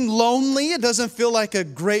feeling lonely, it doesn't feel like a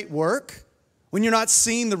great work. when you're not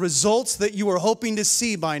seeing the results that you were hoping to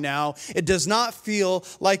see by now, it does not feel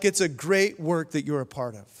like it's a great work that you're a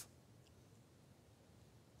part of.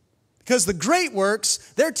 Because the great works,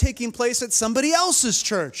 they're taking place at somebody else's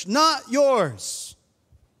church, not yours.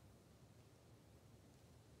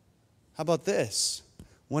 How about this?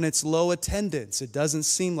 When it's low attendance, it doesn't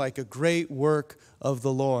seem like a great work of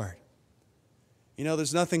the Lord. You know,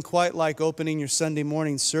 there's nothing quite like opening your Sunday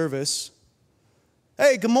morning service.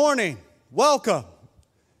 Hey, good morning. Welcome.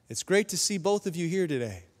 It's great to see both of you here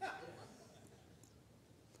today.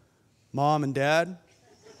 Mom and Dad,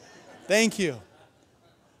 thank you.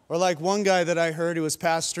 Or like one guy that I heard who was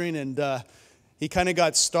pastoring, and he kind of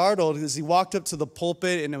got startled because he walked up to the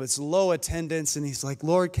pulpit and it was low attendance, and he's like,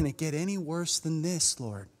 Lord, can it get any worse than this,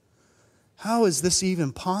 Lord? How is this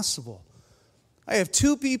even possible? I have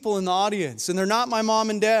 2 people in the audience, and they're not my mom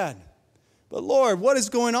and dad. But Lord, what is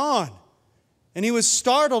going on? And he was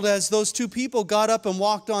startled as those 2 people got up and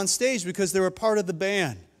walked on stage because they were part of the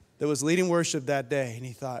band that was leading worship that day. And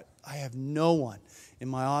he thought, I have no one in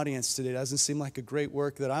my audience today. It doesn't seem like a great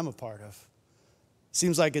work that I'm a part of.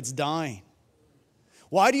 Seems like it's dying.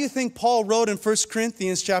 Why do you think Paul wrote in 1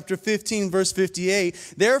 Corinthians chapter 15, verse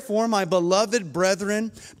 58, therefore, my beloved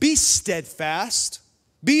brethren, be steadfast,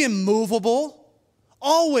 be immovable,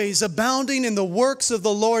 always abounding in the works of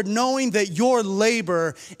the Lord, knowing that your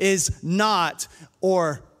labor is not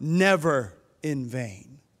or never in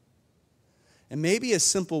vain. And maybe a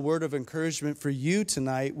simple word of encouragement for you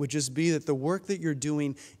tonight would just be that the work that you're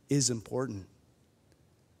doing is important,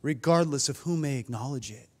 regardless of who may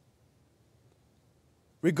acknowledge it.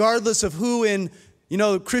 Regardless of who in,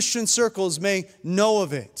 Christian circles may know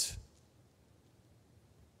of it.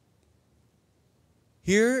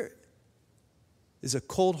 Here is a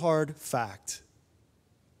cold, hard fact.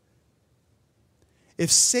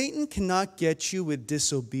 If Satan cannot get you with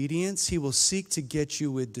disobedience, he will seek to get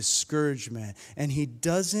you with discouragement. And he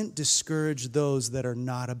doesn't discourage those that are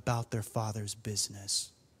not about their Father's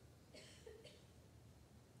business.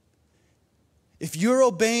 If you're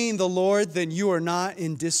obeying the Lord, then you are not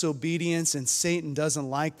in disobedience, and Satan doesn't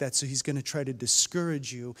like that, so he's going to try to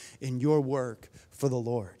discourage you in your work for the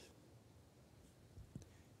Lord.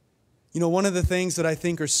 One of the things that I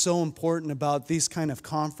think are so important about these kind of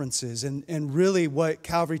conferences, and really what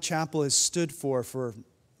Calvary Chapel has stood for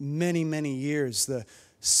many, many years, the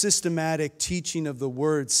systematic teaching of the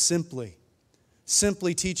Word simply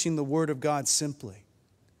teaching the Word of God simply,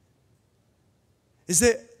 is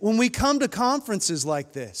that when we come to conferences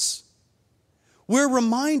like this, we're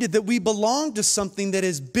reminded that we belong to something that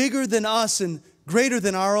is bigger than us and greater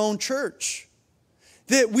than our own church.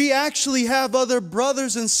 That we actually have other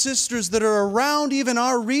brothers and sisters that are around even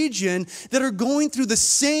our region that are going through the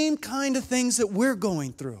same kind of things that we're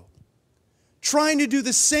going through. Trying to do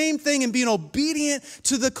the same thing and being obedient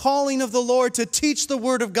to the calling of the Lord, to teach the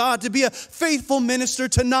Word of God, to be a faithful minister,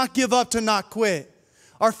 to not give up, to not quit.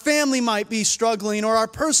 Our family might be struggling, or our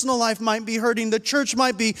personal life might be hurting. The church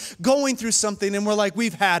might be going through something, and we're like,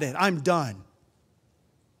 we've had it. I'm done.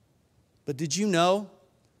 But did you know?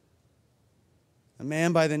 A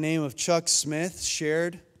man by the name of Chuck Smith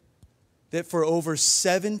shared that for over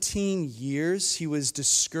 17 years he was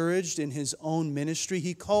discouraged in his own ministry.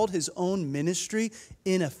 He called his own ministry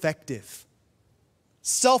ineffective.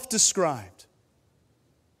 Self-described.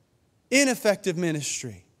 Ineffective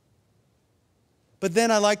ministry. But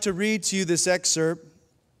then I like to read to you this excerpt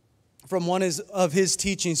from one of his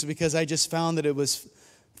teachings because I just found that it was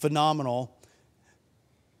phenomenal.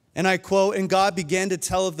 And I quote, "And God began to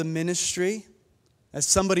tell of the ministry," as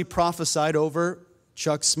somebody prophesied over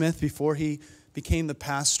Chuck Smith before he became the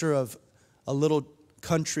pastor of a little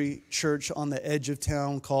country church on the edge of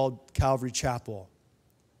town called Calvary Chapel.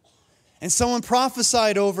 And someone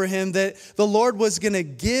prophesied over him that the Lord was going to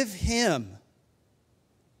give him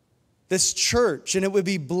this church, and it would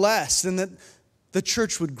be blessed, and that the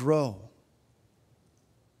church would grow.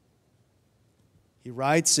 He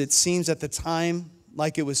writes, "It seems at the time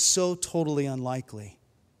like it was so totally unlikely.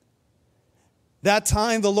 That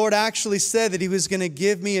time, the Lord actually said that He was going to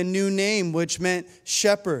give me a new name, which meant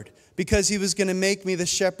shepherd, because He was going to make me the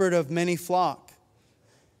shepherd of many flock."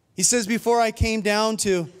 He says, "Before I came down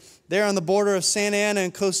to there on the border of Santa Ana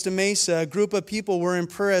and Costa Mesa, a group of people were in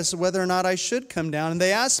prayer as to whether or not I should come down. And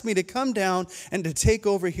they asked me to come down and to take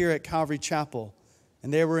over here at Calvary Chapel.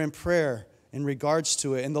 And they were in prayer in regards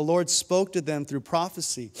to it. And the Lord spoke to them through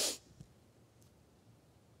prophecy.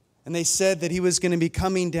 And they said that He was going to be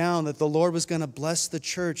coming down, that the Lord was going to bless the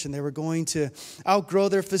church, and they were going to outgrow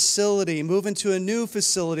their facility, move into a new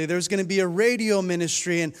facility. There was going to be a radio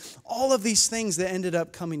ministry, and all of these things that ended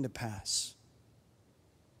up coming to pass."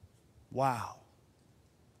 Wow.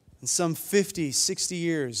 In some 50, 60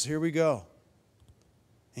 years, here we go.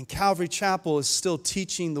 And Calvary Chapel is still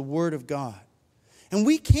teaching the Word of God. And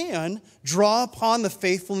we can draw upon the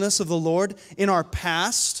faithfulness of the Lord in our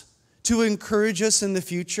past to encourage us in the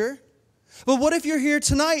future. But what if you're here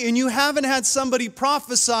tonight and you haven't had somebody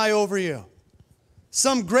prophesy over you?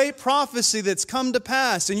 Some great prophecy that's come to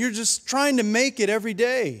pass and you're just trying to make it every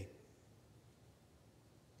day.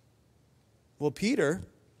 Well, Peter,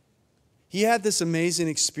 he had this amazing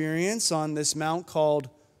experience on this mount called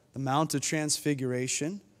the Mount of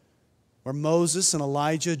Transfiguration, where Moses and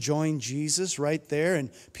Elijah joined Jesus right there.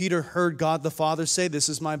 And Peter heard God the Father say, "This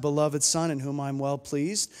is my beloved Son in whom I'm well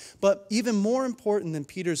pleased." But even more important than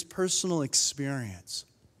Peter's personal experience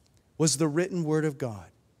was the written Word of God.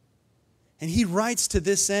 And he writes to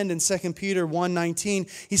this end in 2 Peter 1:19,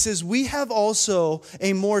 he says, "We have also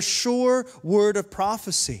a more sure word of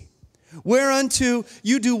prophecy, whereunto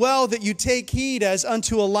you do well that you take heed as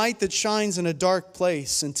unto a light that shines in a dark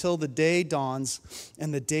place until the day dawns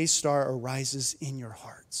and the day star arises in your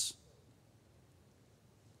hearts."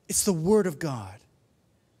 It's the Word of God.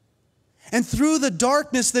 And through the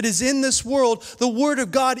darkness that is in this world, the Word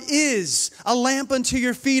of God is a lamp unto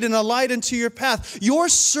your feet and a light unto your path. Your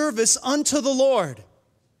service unto the Lord,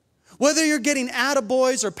 whether you're getting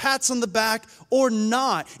attaboys or pats on the back or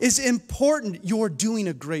not, is important. You're doing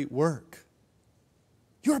a great work.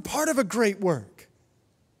 You're a part of a great work.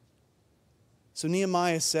 So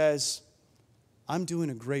Nehemiah says, I'm doing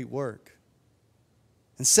a great work.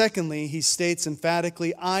 And secondly, he states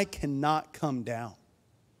emphatically, I cannot come down.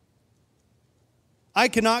 I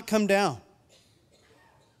cannot come down.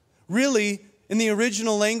 Really, in the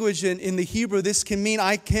original language, in the Hebrew, this can mean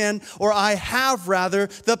I can, or I have rather,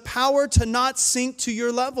 the power to not sink to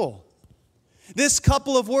your level. This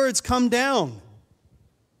couple of words, come down,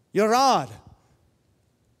 yarad.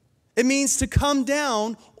 It means to come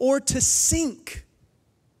down or to sink.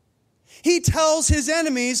 He tells his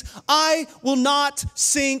enemies, I will not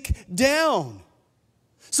sink down.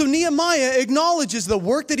 So Nehemiah acknowledges the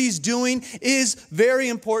work that he's doing is very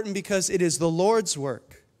important because it is the Lord's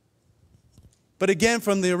work. But again,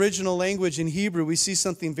 from the original language in Hebrew, we see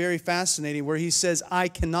something very fascinating where he says, I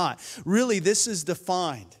cannot. Really, this is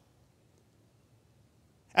defined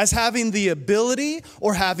as having the ability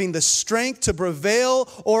or having the strength to prevail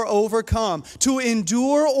or overcome, to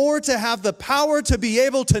endure or to have the power to be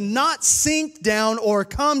able to not sink down or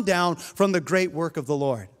come down from the great work of the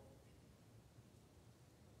Lord.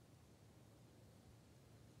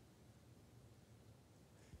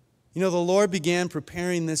 You know, the Lord began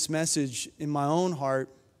preparing this message in my own heart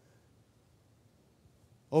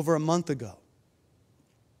over a month ago.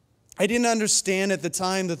 I didn't understand at the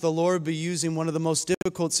time that the Lord would be using one of the most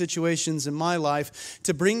difficult situations in my life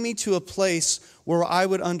to bring me to a place where I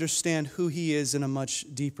would understand who He is in a much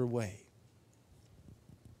deeper way.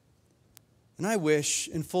 And I wish,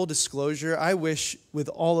 in full disclosure, I wish with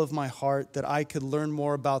all of my heart that I could learn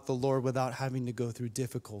more about the Lord without having to go through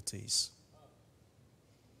difficulties.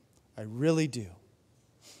 I really do.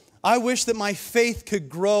 I wish that my faith could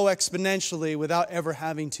grow exponentially without ever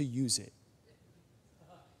having to use it.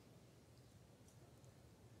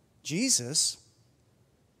 Jesus,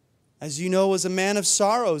 as you know, was a man of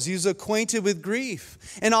sorrows. He was acquainted with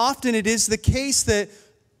grief. And often it is the case that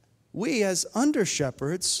we as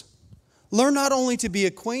under-shepherds learn not only to be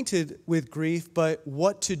acquainted with grief, but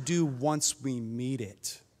what to do once we meet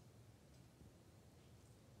it.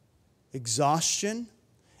 Exhaustion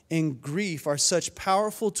and grief are such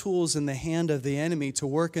powerful tools in the hand of the enemy to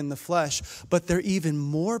work in the flesh, but they're even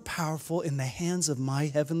more powerful in the hands of my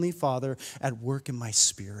Heavenly Father at work in my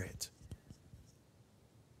spirit.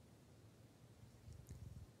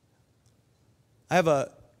 I have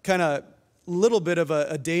a kind of little bit of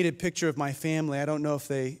a dated picture of my family. I don't know if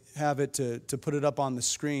they have it to put it up on the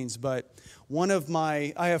screens, but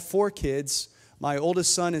I have 4 kids. My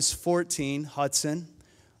oldest son is 14, Hudson,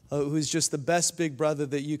 who's just the best big brother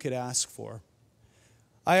that you could ask for.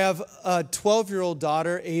 I have a 12-year-old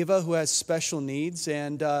daughter, Ava, who has special needs,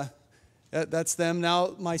 and that's them.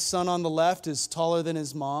 Now, my son on the left is taller than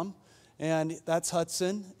his mom, and that's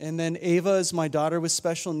Hudson. And then Ava is my daughter with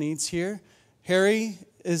special needs here. Harry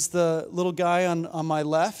is the little guy on my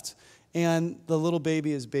left, and the little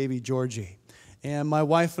baby is baby Georgie. And my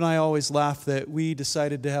wife and I always laugh that we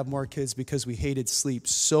decided to have more kids because we hated sleep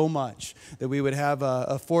so much that we would have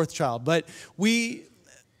a 4th child. But we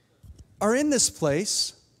are in this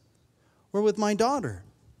place, we're with my daughter.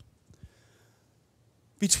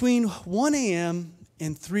 Between 1 a.m.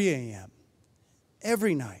 and 3 a.m.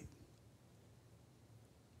 every night.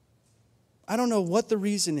 I don't know what the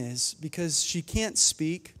reason is because she can't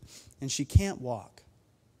speak and she can't walk.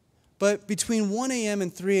 But between 1 a.m.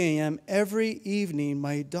 and 3 a.m. every evening,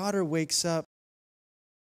 my daughter wakes up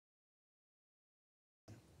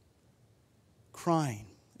crying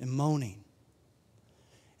and moaning.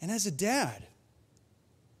 And as a dad,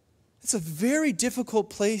 it's a very difficult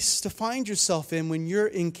place to find yourself in when you're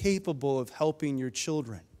incapable of helping your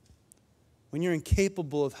children, when you're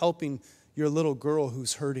incapable of helping your little girl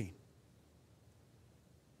who's hurting.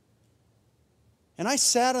 And I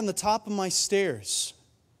sat on the top of my stairs,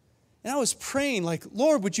 and I was praying like,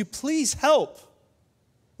 Lord, would you please help?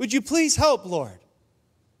 Would you please help, Lord?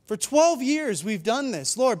 For 12 years we've done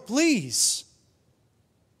this. Lord, please.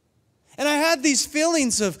 And I had these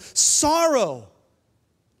feelings of sorrow.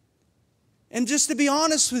 And just to be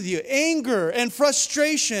honest with you, anger and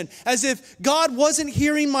frustration, as if God wasn't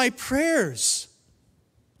hearing my prayers.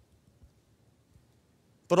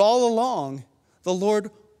 But all along, the Lord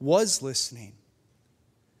was listening.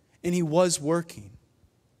 And He was working.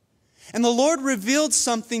 And the Lord revealed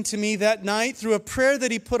something to me that night through a prayer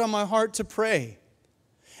that He put on my heart to pray.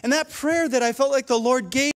 And that prayer that I felt like the Lord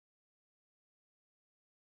gave,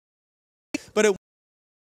 but it,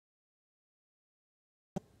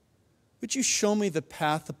 would you show me the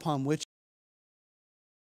path upon which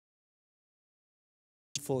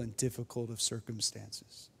full and difficult of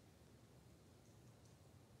circumstances?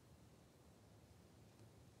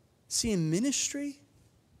 See, in ministry,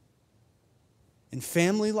 in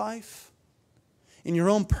family life, in your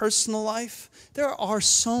own personal life, there are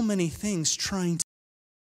so many things trying to.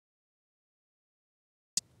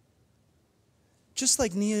 Just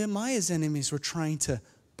like Nehemiah's enemies were trying to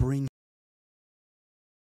bring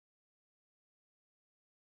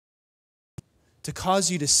to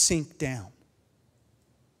cause you to sink down.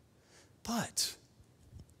 But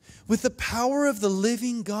with the power of the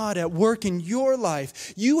living God at work in your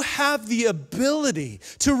life, you have the ability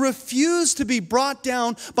to refuse to be brought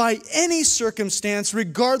down by any circumstance,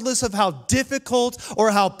 regardless of how difficult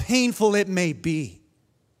or how painful it may be.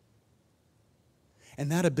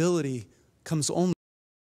 And that ability comes only.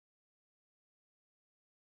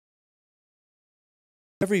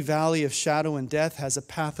 Every valley of shadow and death has a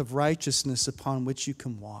path of righteousness upon which you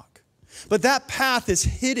can walk. But that path is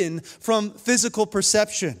hidden from physical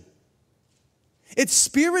perception. It's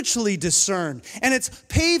spiritually discerned, and its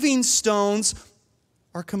paving stones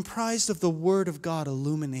are comprised of the Word of God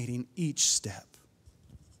illuminating each step.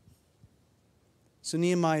 So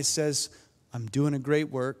Nehemiah says, I'm doing a great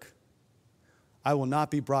work. I will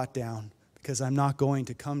not be brought down because I'm not going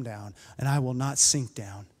to come down, and I will not sink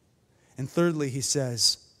down. And thirdly, he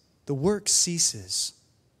says, the work ceases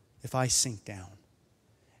if I sink down.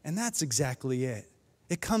 And that's exactly it.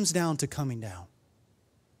 It comes down to coming down.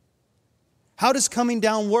 How does coming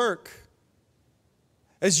down work?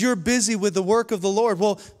 As you're busy with the work of the Lord,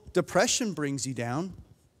 well, depression brings you down.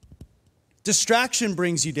 Distraction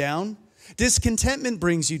brings you down. Discontentment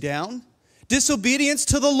brings you down. Disobedience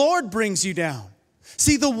to the Lord brings you down.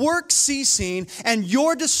 See, the work ceasing and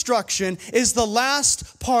your destruction is the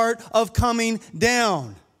last part of coming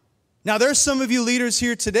down. Now, there's some of you leaders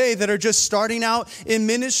here today that are just starting out in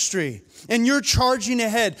ministry, and you're charging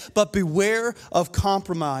ahead, but beware of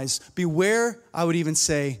compromise. Beware, I would even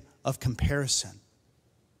say, of comparison.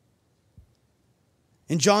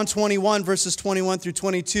 In John 21, verses 21 through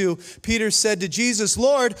 22, Peter said to Jesus,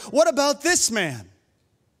 Lord, what about this man?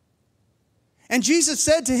 And Jesus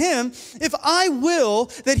said to him, if I will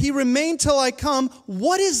that he remain till I come,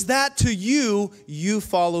 what is that to you? You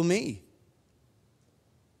follow me.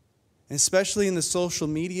 And especially in the social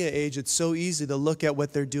media age, it's so easy to look at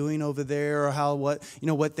what they're doing over there, or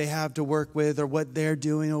what they have to work with, or what they're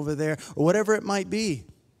doing over there, or whatever it might be.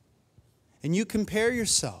 And you compare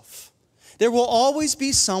yourself. There will always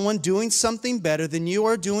be someone doing something better than you,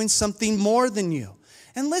 or doing something more than you.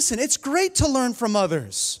 And listen, it's great to learn from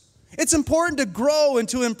others. It's important to grow and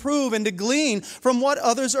to improve and to glean from what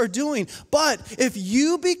others are doing. But if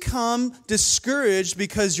you become discouraged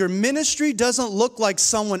because your ministry doesn't look like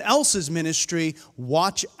someone else's ministry,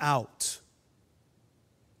 watch out.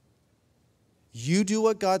 You do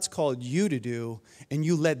what God's called you to do, and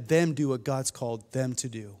you let them do what God's called them to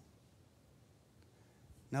do.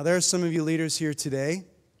 Now, there are some of you leaders here today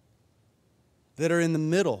that are in the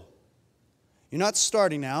middle. You're not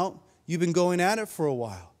starting out. You've been going at it for a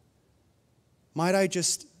while. Might I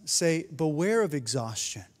just say, beware of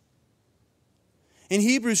exhaustion. In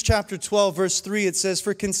Hebrews chapter 12, verse 3, it says,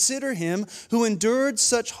 for consider him who endured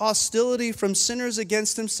such hostility from sinners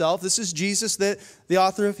against himself. This is Jesus that the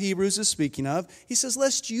author of Hebrews is speaking of. He says,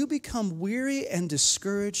 lest you become weary and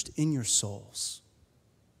discouraged in your souls.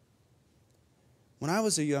 When I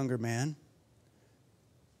was a younger man,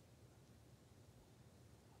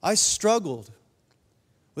 I struggled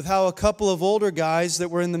with how a couple of older guys that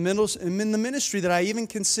were in the ministry that I even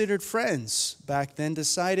considered friends back then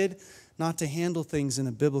decided not to handle things in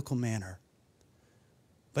a biblical manner,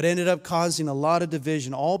 but ended up causing a lot of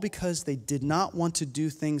division, all because they did not want to do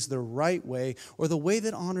things the right way or the way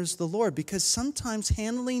that honors the Lord. Because sometimes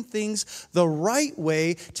handling things the right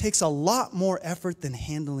way takes a lot more effort than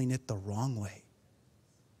handling it the wrong way.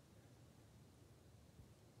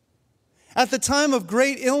 At the time of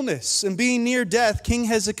great illness and being near death, King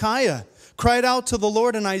Hezekiah cried out to the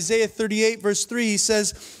Lord in Isaiah 38 verse 3. He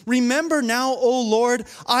says, "Remember now, O Lord,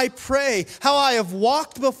 I pray, how I have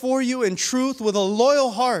walked before you in truth with a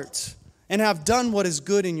loyal heart and have done what is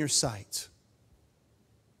good in your sight."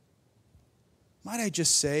 Might I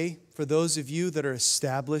just say, for those of you that are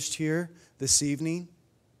established here this evening,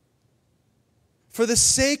 for the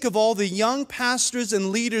sake of all the young pastors and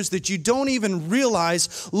leaders that you don't even realize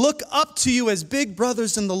look up to you as big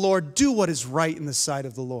brothers in the Lord, do what is right in the sight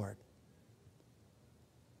of the Lord.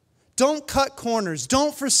 Don't cut corners.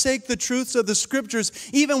 Don't forsake the truths of the Scriptures,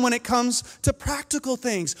 even when it comes to practical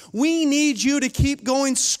things. We need you to keep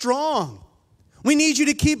going strong. We need you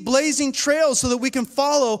to keep blazing trails so that we can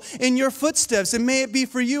follow in your footsteps. And may it be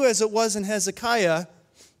for you as it was in Hezekiah,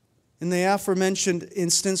 in the aforementioned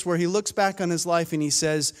instance where he looks back on his life and he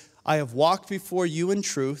says, "I have walked before you in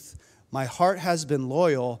truth, my heart has been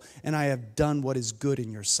loyal, and I have done what is good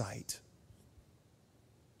in your sight."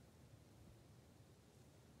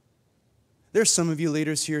 There's some of you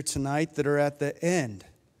leaders here tonight that are at the end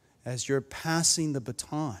as you're passing the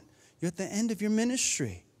baton. You're at the end of your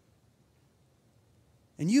ministry.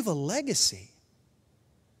 And you have a legacy.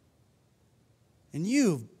 And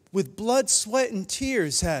you, with blood, sweat, and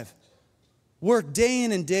tears, have worked day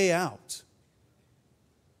in and day out.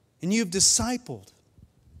 And you've discipled.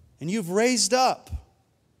 And you've raised up.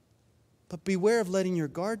 But beware of letting your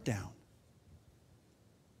guard down.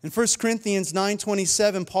 In 1 Corinthians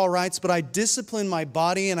 9:27, Paul writes, "But I discipline my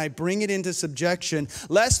body and I bring it into subjection,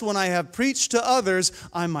 lest when I have preached to others,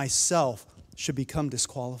 I myself should become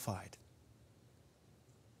disqualified."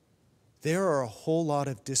 There are a whole lot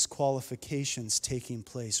of disqualifications taking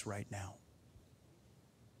place right now.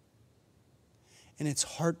 And it's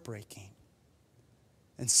heartbreaking.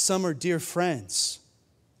 And some are dear friends.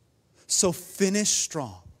 So finish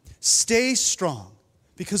strong. Stay strong,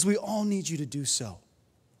 because we all need you to do so.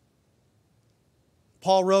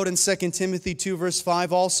 Paul wrote in 2 Timothy 2 verse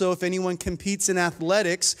 5, "Also, if anyone competes in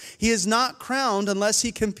athletics, he is not crowned unless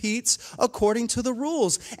he competes according to the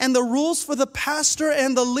rules. And the rules for the pastor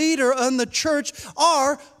and the leader in the church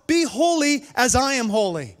are, be holy as I am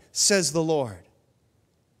holy, says the Lord."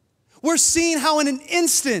 We're seeing how in an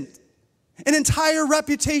instant, an entire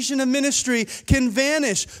reputation of ministry can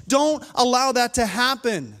vanish. Don't allow that to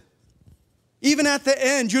happen. Even at the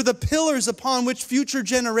end, you're the pillars upon which future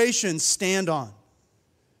generations stand on.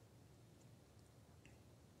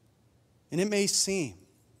 And it may seem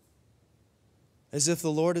as if the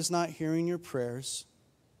Lord is not hearing your prayers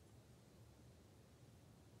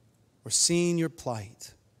or seeing your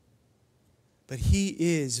plight. But He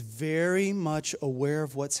is very much aware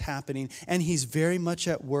of what's happening, and He's very much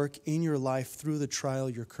at work in your life through the trial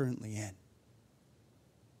you're currently in.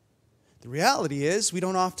 The reality is we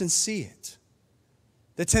don't often see it.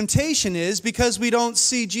 The temptation is, because we don't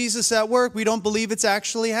see Jesus at work, we don't believe it's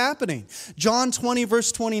actually happening. John 20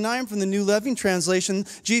 verse 29 from the New Living Translation,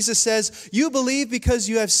 Jesus says, "You believe because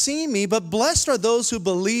you have seen me, but blessed are those who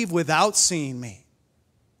believe without seeing me."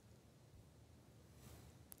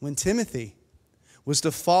 When Timothy was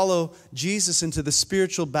to follow Jesus into the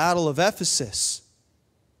spiritual battle of Ephesus,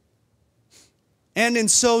 and in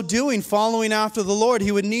so doing, following after the Lord,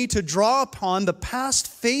 he would need to draw upon the past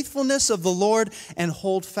faithfulness of the Lord and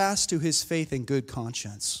hold fast to his faith in good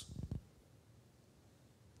conscience.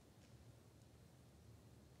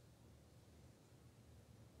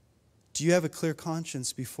 Do you have a clear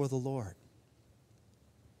conscience before the Lord?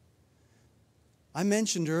 I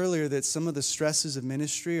mentioned earlier that some of the stresses of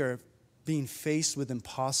ministry are being faced with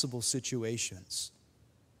impossible situations.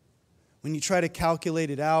 When you try to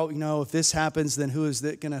calculate it out, if this happens, then who is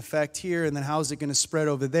it going to affect here? And then how is it going to spread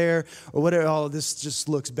over there? Or whatever, oh, this just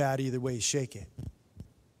looks bad either way you shake it.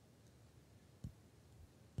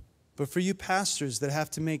 But for you pastors that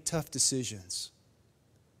have to make tough decisions,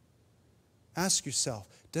 ask yourself,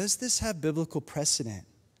 does this have biblical precedent?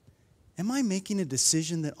 Am I making a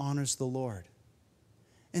decision that honors the Lord?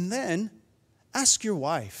 And then ask your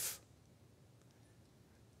wife.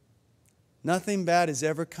 Nothing bad has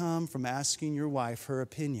ever come from asking your wife her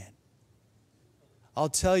opinion. I'll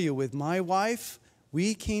tell you, with my wife,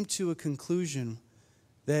 we came to a conclusion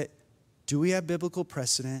that Do we have biblical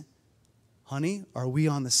precedent? Honey, are we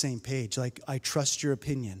on the same page? Like, I trust your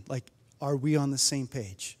opinion. Like, are we on the same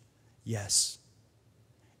page? Yes.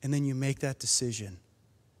 And then you make that decision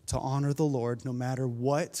to honor the Lord no matter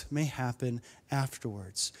what may happen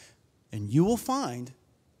afterwards. And you will find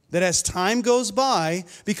that as time goes by,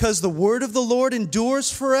 because the word of the Lord endures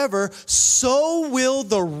forever, so will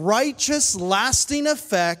the righteous, lasting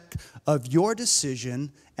effect of your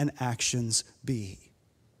decision and actions be.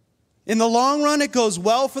 In the long run, it goes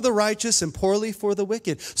well for the righteous and poorly for the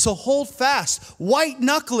wicked. So hold fast, white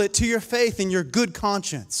knuckle it to your faith and your good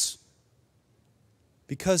conscience.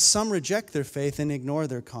 Because some reject their faith and ignore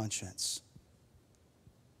their conscience.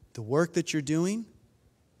 The work that you're doing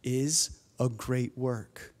is a great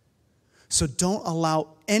work. So don't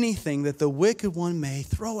allow anything that the wicked one may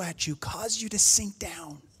throw at you cause you to sink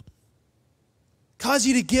down, cause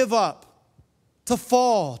you to give up, to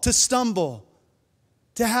fall, to stumble,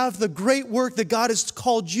 to have the great work that God has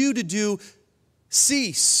called you to do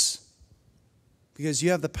cease. Because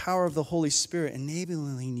you have the power of the Holy Spirit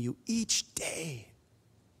enabling you each day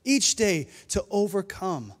to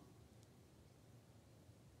overcome.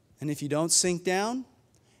 And if you don't sink down,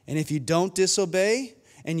 and if you don't disobey,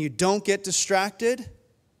 and you don't get distracted,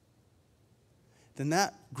 then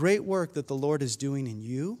that great work that the Lord is doing in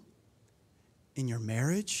you, in your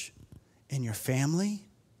marriage, in your family,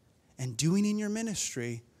 and doing in your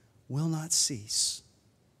ministry will not cease.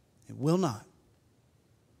 It will not.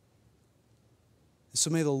 And so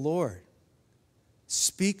may the Lord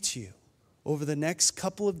speak to you over the next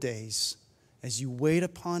couple of days as you wait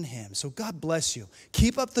upon Him. So God bless you.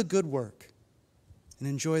 Keep up the good work and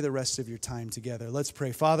enjoy the rest of your time together. Let's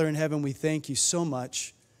pray. Father in heaven, we thank you so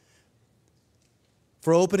much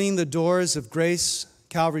for opening the doors of Grace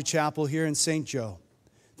Calvary Chapel here in St. Joe.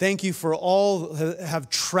 Thank you for all that have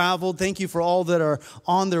traveled. Thank you for all that are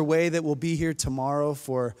on their way that will be here tomorrow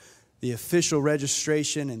for the official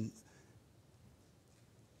registration and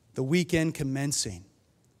the weekend commencing.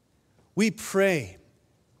 We pray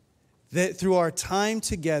that through our time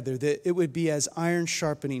together, that it would be as iron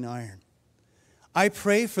sharpening iron. I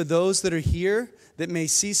pray for those that are here that may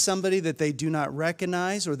see somebody that they do not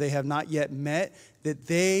recognize or they have not yet met, that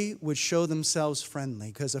they would show themselves friendly,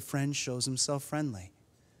 because a friend shows himself friendly.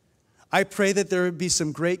 I pray that there would be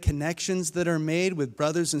some great connections that are made with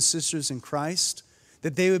brothers and sisters in Christ,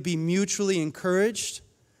 that they would be mutually encouraged.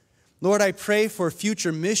 Lord, I pray for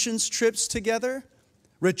future missions trips together,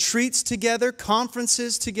 retreats together,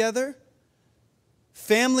 conferences together,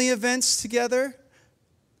 family events together.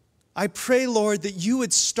 I pray, Lord, that you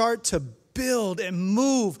would start to build and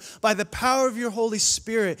move by the power of your Holy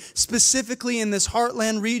Spirit, specifically in this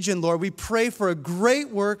Heartland region, Lord. We pray for a great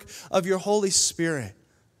work of your Holy Spirit,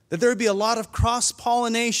 that there would be a lot of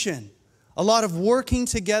cross-pollination, a lot of working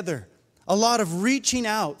together, a lot of reaching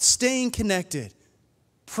out, staying connected,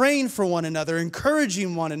 praying for one another,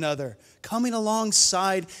 encouraging one another, coming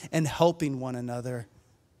alongside and helping one another.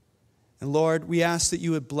 And Lord, we ask that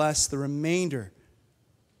you would bless the remainder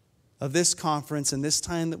of this conference and this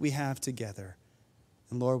time that we have together.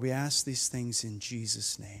 And Lord, we ask these things in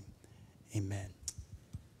Jesus' name. Amen.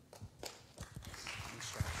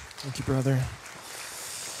 Thank you, brother.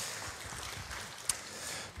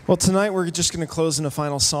 Well, tonight we're just going to close in a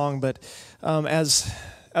final song, but as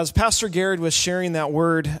Pastor Garid was sharing that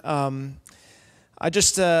word, I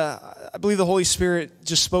believe the Holy Spirit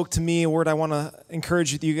just spoke to me, a word I want to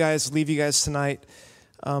encourage you guys, leave you guys tonight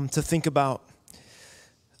to think about.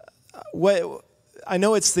 What I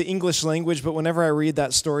know it's the English language, but whenever I read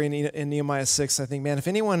that story in Nehemiah 6, I think, man, if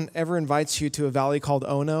anyone ever invites you to a valley called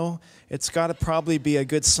Ono, it's got to probably be a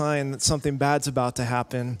good sign that something bad's about to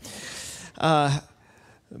happen.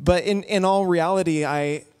 But in all reality,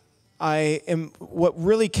 I am, what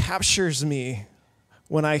really captures me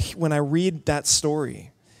when I read that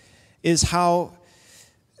story is how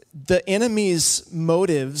the enemy's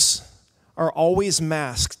motives are always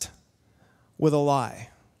masked with a lie.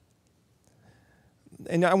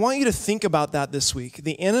 And I want you to think about that this week.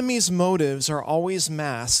 The enemy's motives are always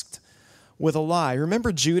masked with a lie.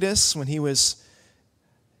 Remember Judas when he was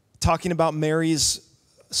talking about Mary's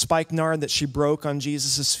spikenard that she broke on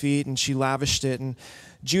Jesus' feet and she lavished it, and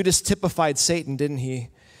Judas typified Satan, didn't he?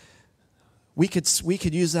 We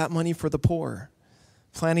could use that money for the poor,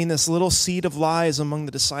 planting this little seed of lies among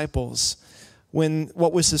the disciples. When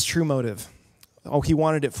what was his true motive? Oh, he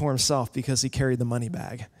wanted it for himself because he carried the money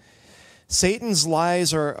bag. Satan's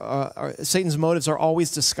lies Satan's motives are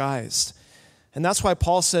always disguised. And that's why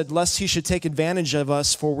Paul said, lest he should take advantage of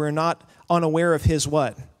us, for we're not unaware of his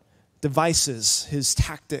what? Devices, his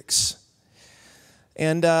tactics.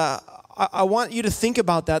 And I want you to think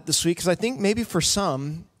about that this week, because I think maybe for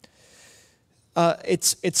some,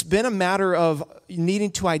 it's been a matter of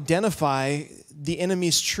needing to identify the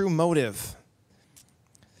enemy's true motive.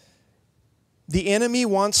 The enemy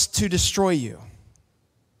wants to destroy you.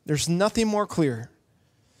 There's nothing more clear.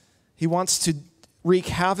 He wants to wreak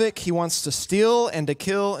havoc. He wants to steal and to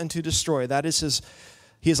kill and to destroy. That is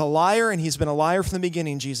he is a liar, and he's been a liar from the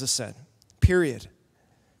beginning, Jesus said. Period.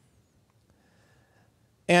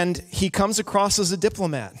 And he comes across as a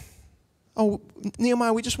diplomat. Oh,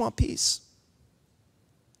 Nehemiah, we just want peace.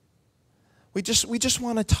 We just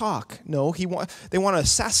want to talk. No, they want to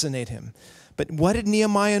assassinate him. But what did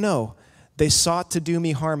Nehemiah know? They sought to do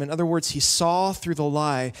me harm. In other words, he saw through the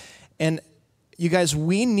lie. And you guys,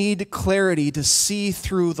 we need clarity to see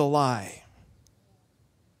through the lie.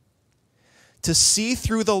 To see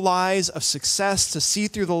through the lies of success, to see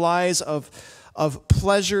through the lies of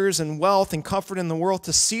pleasures and wealth and comfort in the world,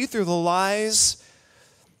 to see through the lies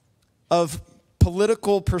of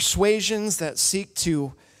political persuasions that seek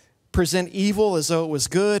to present evil as though it was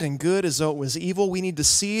good and good as though it was evil. We need to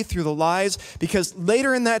see through the lies, because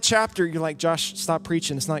later in that chapter, you're like, Josh, stop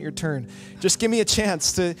preaching. It's not your turn. Just give me a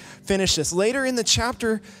chance to finish this. Later in the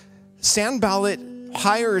chapter, Sanballat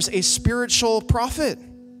hires a spiritual prophet.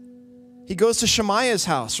 He goes to Shemaiah's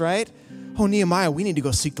house, right? Oh, Nehemiah, we need to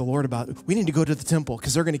go seek the Lord about it. We need to go to the temple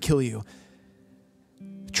because they're going to kill you.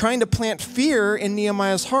 Trying to plant fear in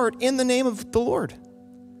Nehemiah's heart in the name of the Lord.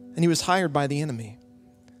 And he was hired by the enemy.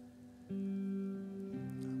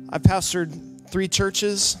 I've pastored 3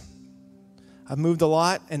 churches. I've moved a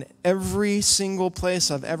lot, and every single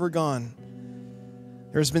place I've ever gone,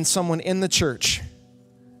 there's been someone in the church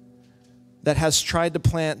that has tried to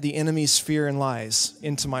plant the enemy's fear and lies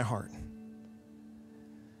into my heart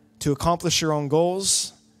to accomplish your own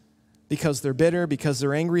goals, because they're bitter, because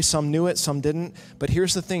they're angry. Some knew it, some didn't. But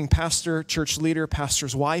here's the thing, pastor, church leader,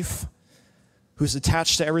 pastor's wife, who's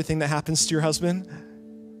attached to everything that happens to your husband,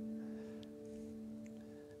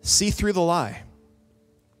 see through the lie.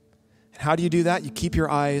 And how do you do that? You keep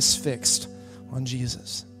your eyes fixed on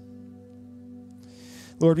Jesus.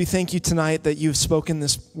 Lord, we thank you tonight that you've spoken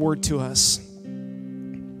this word to us.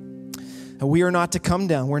 And we are not to come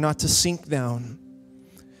down. We're not to sink down.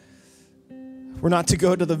 We're not to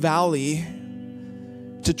go to the valley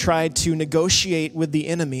to try to negotiate with the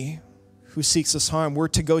enemy who seeks us harm. We're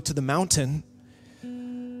to go to the mountain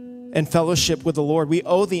and fellowship with the Lord. We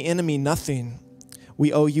owe the enemy nothing.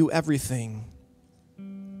 We owe you everything.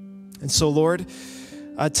 And so, Lord,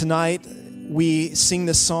 tonight we sing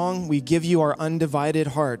this song. We give you our undivided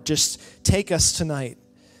heart. Just take us tonight.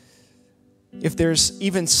 If there's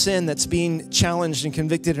even sin that's being challenged and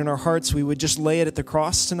convicted in our hearts, we would just lay it at the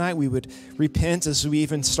cross tonight. We would repent as we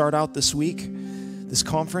even start out this week, this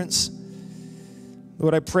conference.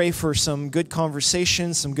 Lord, I pray for some good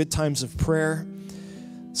conversations, some good times of prayer,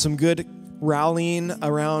 some good rallying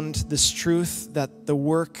around this truth that the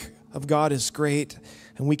work of God is great,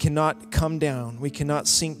 and we cannot come down. We cannot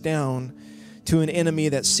sink down to an enemy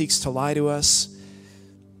that seeks to lie to us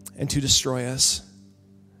and to destroy us.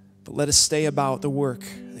 But let us stay about the work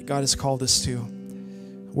that God has called us to,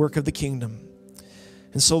 work of the kingdom.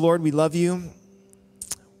 And so, Lord, we love you.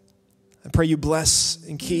 I pray you bless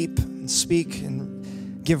and keep and speak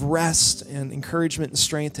and give rest and encouragement and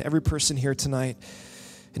strength to every person here tonight.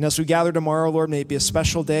 And as we gather tomorrow, Lord, may it be a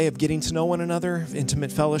special day of getting to know one another, of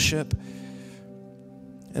intimate fellowship,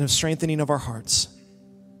 and of strengthening of our hearts.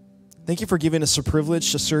 Thank you for giving us a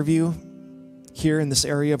privilege to serve you here in this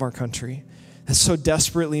area of our country that so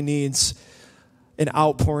desperately needs an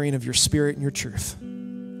outpouring of your Spirit and your truth.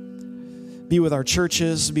 Be with our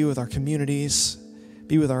churches, be with our communities,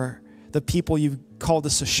 be with the people you've called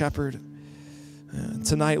us to shepherd.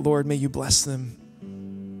 Tonight, Lord, may you bless them.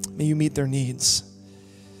 May you meet their needs.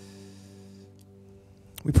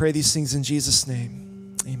 We pray these things in Jesus'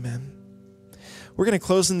 name. Amen. We're going to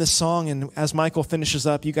close in this song, and as Michael finishes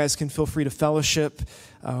up, you guys can feel free to fellowship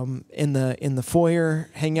in the foyer,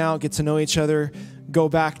 hang out, get to know each other, go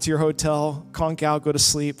back to your hotel, conk out, go to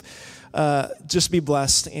sleep. Just be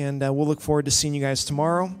blessed, and we'll look forward to seeing you guys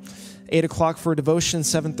tomorrow. 8 o'clock for devotion,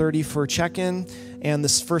 7:30 for check-in, and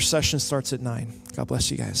this first session starts at 9. God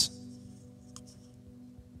bless you guys.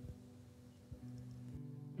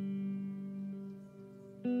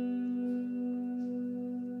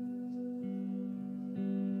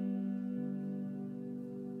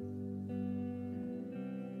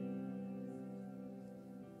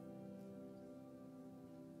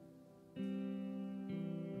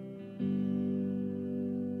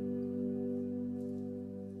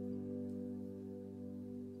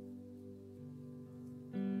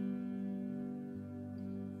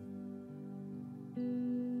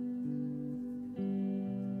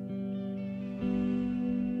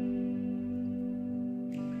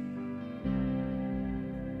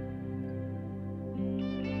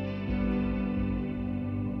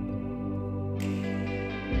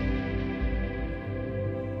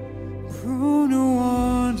 prone to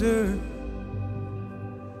wander,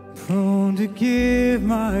 prone to give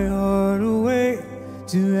my heart away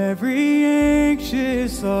to every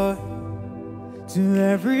anxious thought, to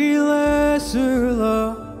every lesser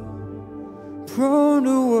love, prone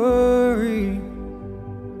to worry,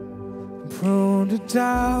 prone to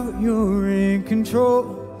doubt. You're in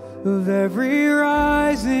control of every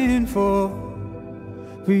rise and fall,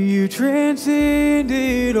 but you transcend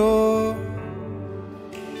it all.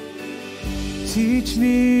 Teach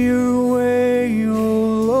me your way,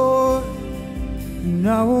 oh Lord, and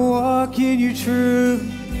I will walk in your truth.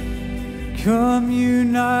 Come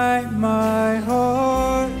unite my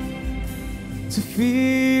heart to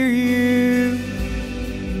fear you,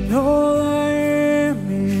 and all I am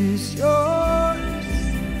is yours.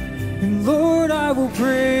 And Lord, I will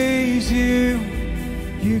praise you.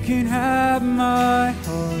 You can have my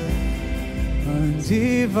heart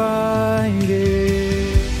undivided.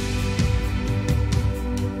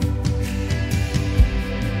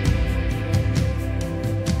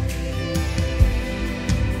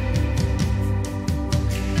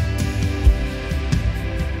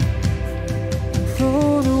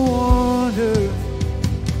 Prone to wander,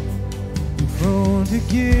 prone to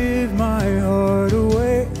give my heart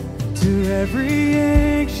away to every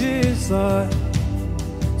anxious thought,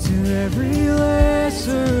 to every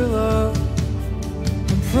lesser love.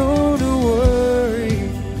 I'm prone to worry,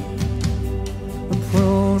 I'm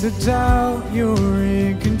prone to doubt. You're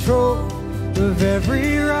in control of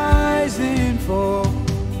every rise and fall,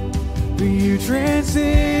 but you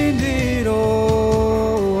transcend it all.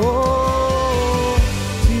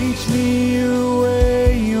 Teach me your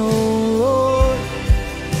way, oh Lord,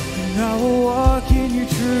 and I will walk in your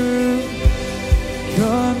truth.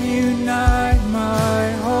 Come unite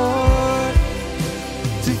my heart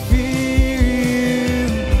to fear you,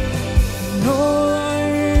 and all I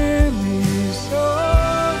am is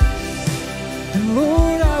yours. And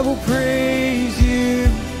Lord, I will praise you.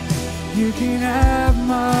 You can have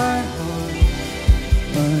my heart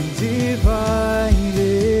undivided.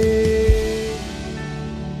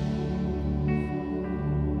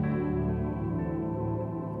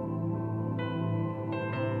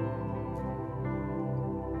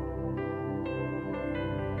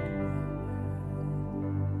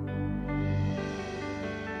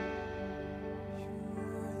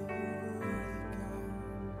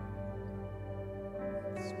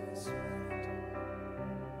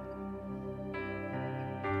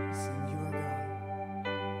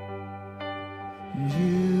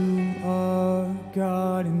 You are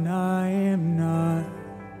God and I am not.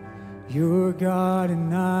 You're God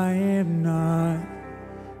and I am not.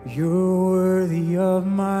 You're worthy of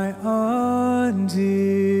my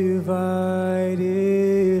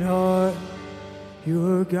undivided heart.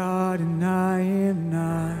 You're God and I am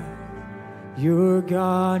not. You're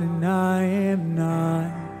God and I am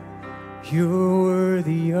not. You're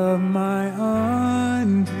worthy of my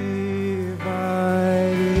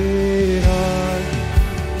undivided heart.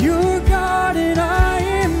 You're God and I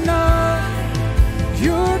am not.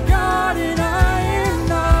 You're God and I am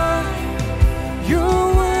not.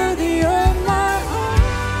 You're worthy of my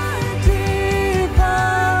undivided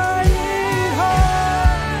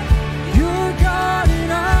heart. You're God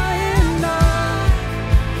and I am not.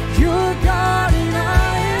 You're God and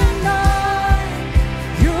I am not.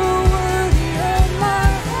 You're worthy of my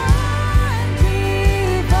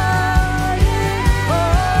undivided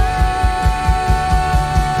heart.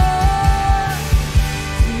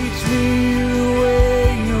 Teach me your way,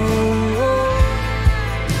 oh Lord,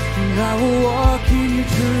 and I will walk in your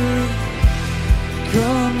truth.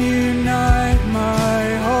 Come unite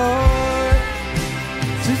my heart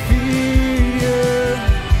to fear you,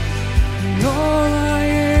 and all I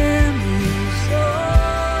am is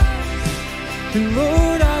yours. And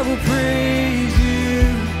Lord, I will praise you.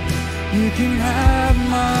 You can have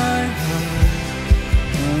my heart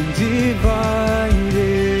undivided.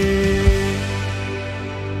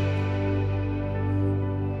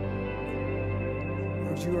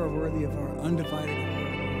 Lord, you are worthy of our undivided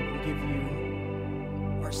heart. We give you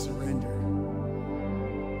our surrender.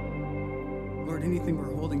 Lord, anything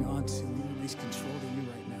we're holding on to, we release control to you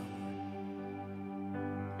right now,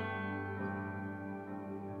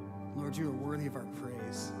 Lord. Lord, you are worthy of our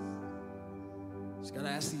praise. Just God,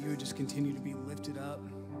 I ask that you would just continue to be lifted up,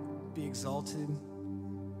 be exalted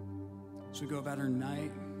as we go about our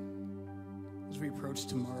night, as we approach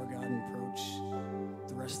tomorrow, God, and approach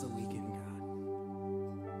the rest of the weekend, God.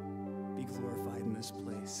 Be glorified in this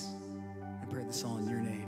place. I pray this all in your name.